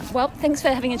fabulous. Well, thanks for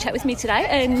having a chat with me today,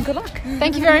 and good luck.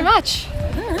 Thank you very much.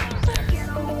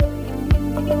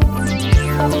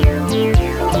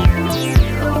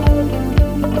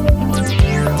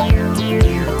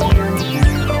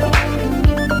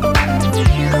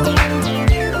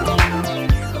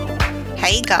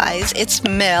 Hey guys, it's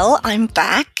Mel. I'm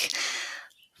back.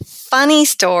 Funny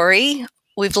story,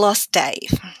 we've lost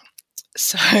Dave.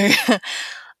 So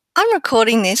I'm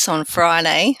recording this on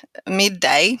Friday,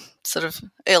 midday, sort of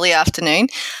early afternoon.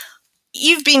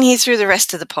 You've been here through the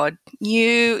rest of the pod.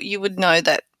 You would know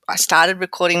that I started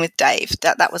recording with Dave.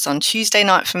 That was on Tuesday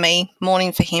night for me,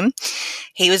 morning for him.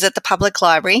 He was at the public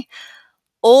library.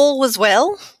 All was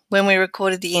well when we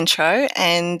recorded the intro,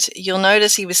 and you'll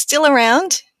notice he was still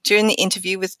around during the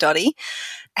interview with Dotty.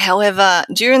 However,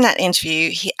 during that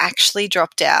interview, he actually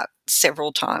dropped out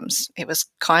several times. It was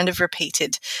kind of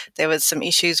repeated. There was some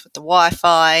issues with the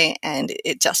Wi-Fi, and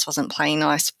it just wasn't playing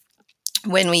nice.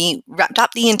 When we wrapped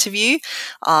up the interview,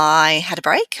 I had a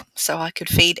break so I could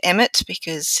feed Emmett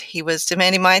because he was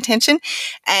demanding my attention.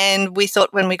 And we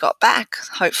thought when we got back,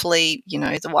 hopefully,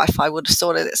 the Wi-Fi would have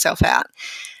sorted itself out.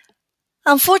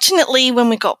 Unfortunately, when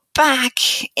we got back,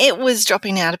 it was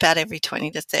dropping out about every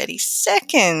 20 to 30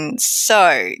 seconds.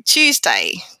 So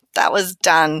Tuesday, that was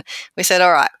done. We said,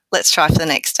 all right, let's try for the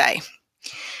next day.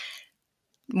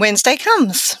 Wednesday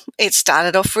comes. It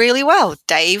started off really well.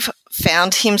 Dave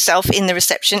found himself in the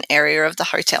reception area of the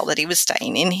hotel that he was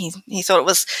staying in. He thought it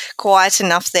was quiet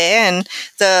enough there, and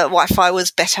the Wi-Fi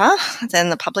was better than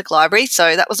the public library,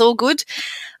 so that was all good.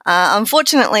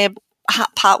 Unfortunately,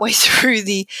 partway through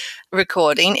the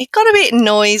recording, it got a bit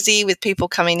noisy with people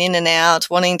coming in and out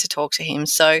wanting to talk to him,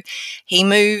 so he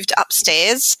moved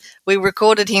upstairs. We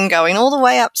recorded him going all the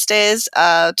way upstairs,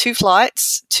 2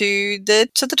 flights to the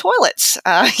toilets.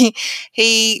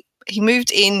 He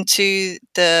moved into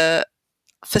the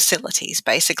facilities,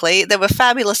 basically. There were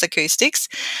fabulous acoustics,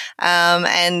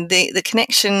 and the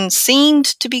connection seemed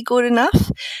to be good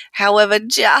enough. However,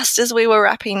 just as we were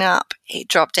wrapping up, it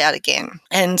dropped out again.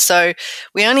 And so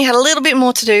we only had a little bit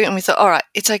more to do, and we thought, all right,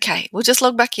 it's okay. We'll just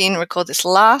log back in, record this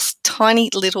last tiny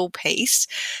little piece.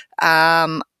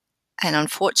 And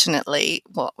unfortunately,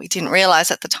 what we didn't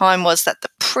realize at the time was that the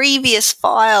previous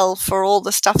file for all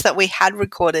the stuff that we had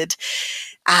recorded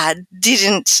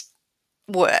didn't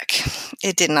work.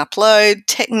 It didn't upload.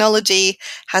 Technology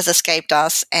has escaped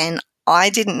us, and I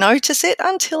didn't notice it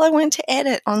until I went to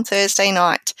edit on Thursday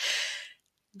night.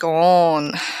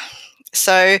 Gone.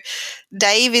 So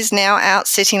Dave is now out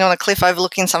sitting on a cliff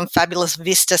overlooking some fabulous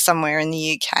vista somewhere in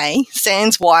the UK,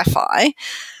 sans Wi-Fi.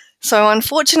 So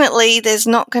unfortunately, there's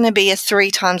not going to be a 3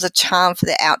 times a charm for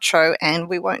the outro, and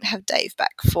we won't have Dave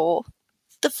back for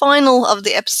the final of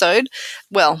the episode.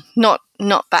 Well, not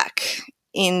back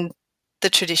in the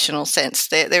traditional sense.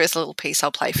 There is a little piece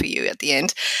I'll play for you at the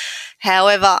end.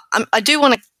 However, I do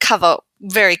want to cover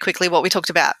very quickly what we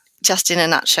talked about just in a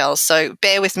nutshell. So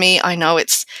bear with me. I know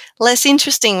it's less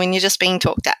interesting when you're just being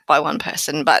talked at by one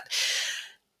person, but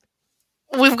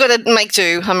we've got to make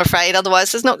do, I'm afraid.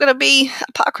 Otherwise, there's not going to be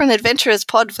a Parkrun Adventurers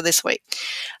pod for this week.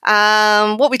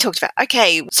 What we talked about.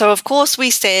 Okay, so of course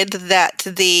we said that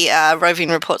the Roving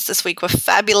Reports this week were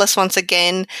fabulous once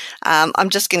again. I'm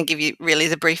just going to give you really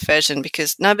the brief version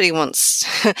because nobody wants...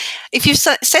 if you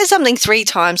say something 3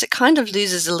 times, it kind of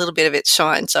loses a little bit of its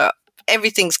shine. So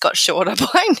everything's got shorter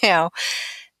by now.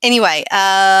 Anyway,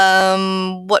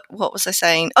 what was I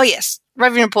saying? Oh, yes.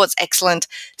 Roving Reports, excellent.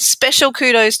 Special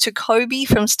kudos to Kobe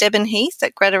from Stebonheath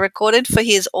that Greta recorded for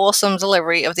his awesome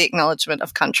delivery of the acknowledgement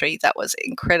of country. That was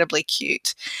incredibly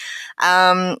cute.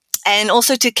 And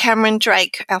also to Cameron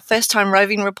Drake, our first-time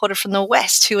roving reporter from the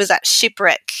West, who was at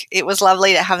Shipwreck. It was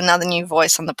lovely to have another new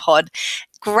voice on the pod.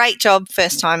 Great job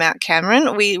first time out,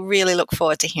 Cameron. We really look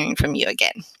forward to hearing from you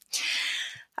again.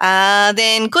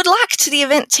 Then good luck to the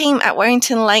event team at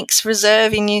Warrington Lakes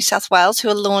Reserve in New South Wales who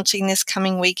are launching this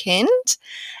coming weekend.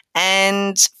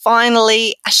 And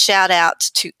finally, a shout out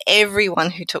to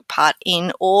everyone who took part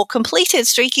in or completed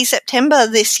Streaky September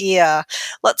this year.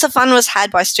 Lots of fun was had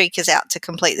by streakers out to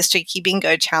complete the Streaky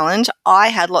Bingo Challenge. I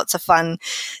had lots of fun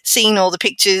seeing all the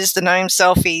pictures, the gnome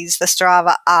selfies, the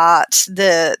Strava art,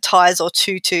 the ties or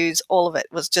tutus. All of it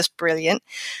was just brilliant.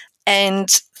 And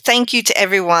thank you to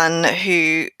everyone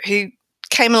who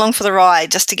came along for the ride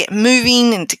just to get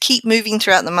moving and to keep moving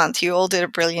throughout the month. You all did a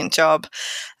brilliant job.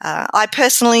 I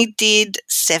personally did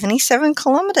 77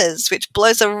 kilometres, which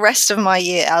blows the rest of my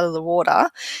year out of the water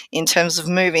in terms of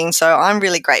moving. So I'm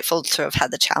really grateful to have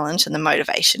had the challenge and the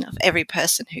motivation of every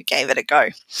person who gave it a go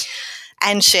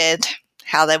and shared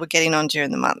how they were getting on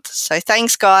during the month. So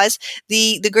thanks, guys.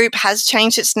 The group has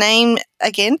changed its name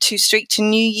again to Streak to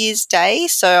New Year's Day.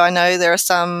 So I know there are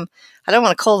some, I don't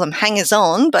want to call them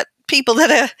hangers-on, but people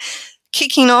that are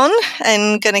kicking on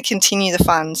and going to continue the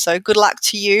fun. So good luck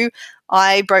to you.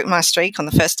 I broke my streak on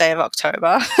the first day of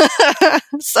October.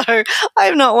 So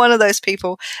I'm not one of those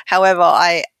people. However,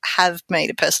 I have made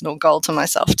a personal goal to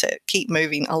myself to keep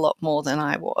moving a lot more than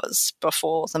I was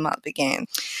before the month began.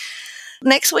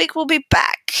 Next week, we'll be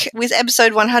back back with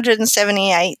episode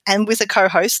 178 and with a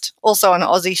co-host, also on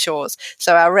Aussie shores.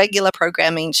 So our regular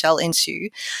programming shall ensue.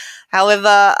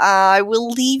 However, I will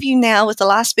leave you now with the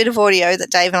last bit of audio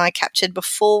that Dave and I captured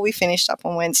before we finished up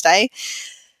on Wednesday.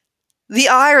 The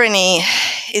irony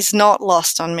is not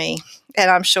lost on me,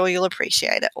 and I'm sure you'll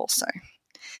appreciate it also.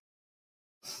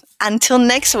 Until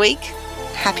next week,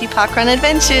 happy parkrun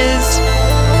adventures!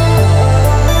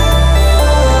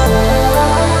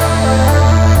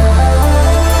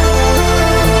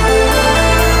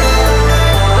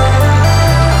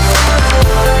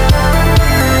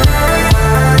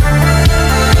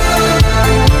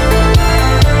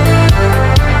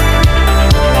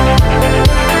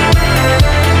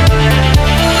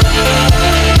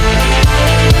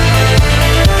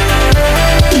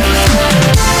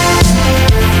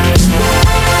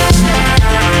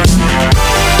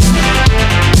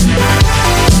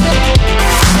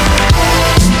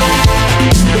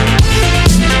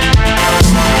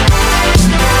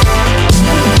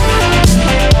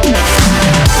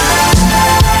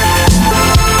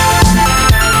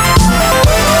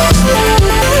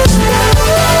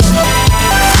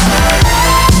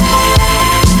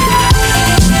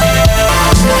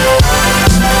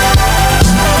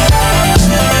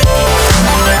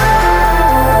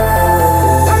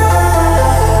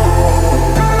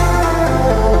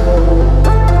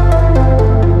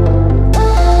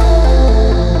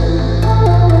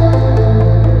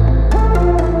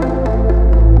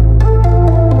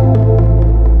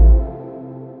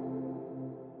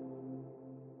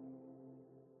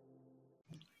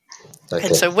 Okay.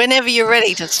 And so whenever you're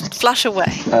ready, just flush away.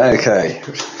 Okay.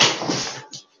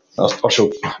 I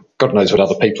shall, God knows what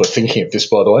other people are thinking of this,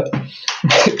 by the way.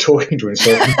 Talking to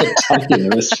himself and not taking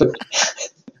the rest of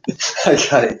it.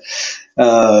 Okay.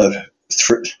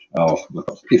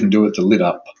 Even do it to lit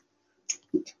up.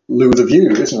 Loo with a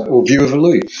view, isn't it? Or view of a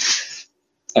loo.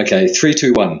 Okay, 3,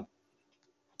 2, 1.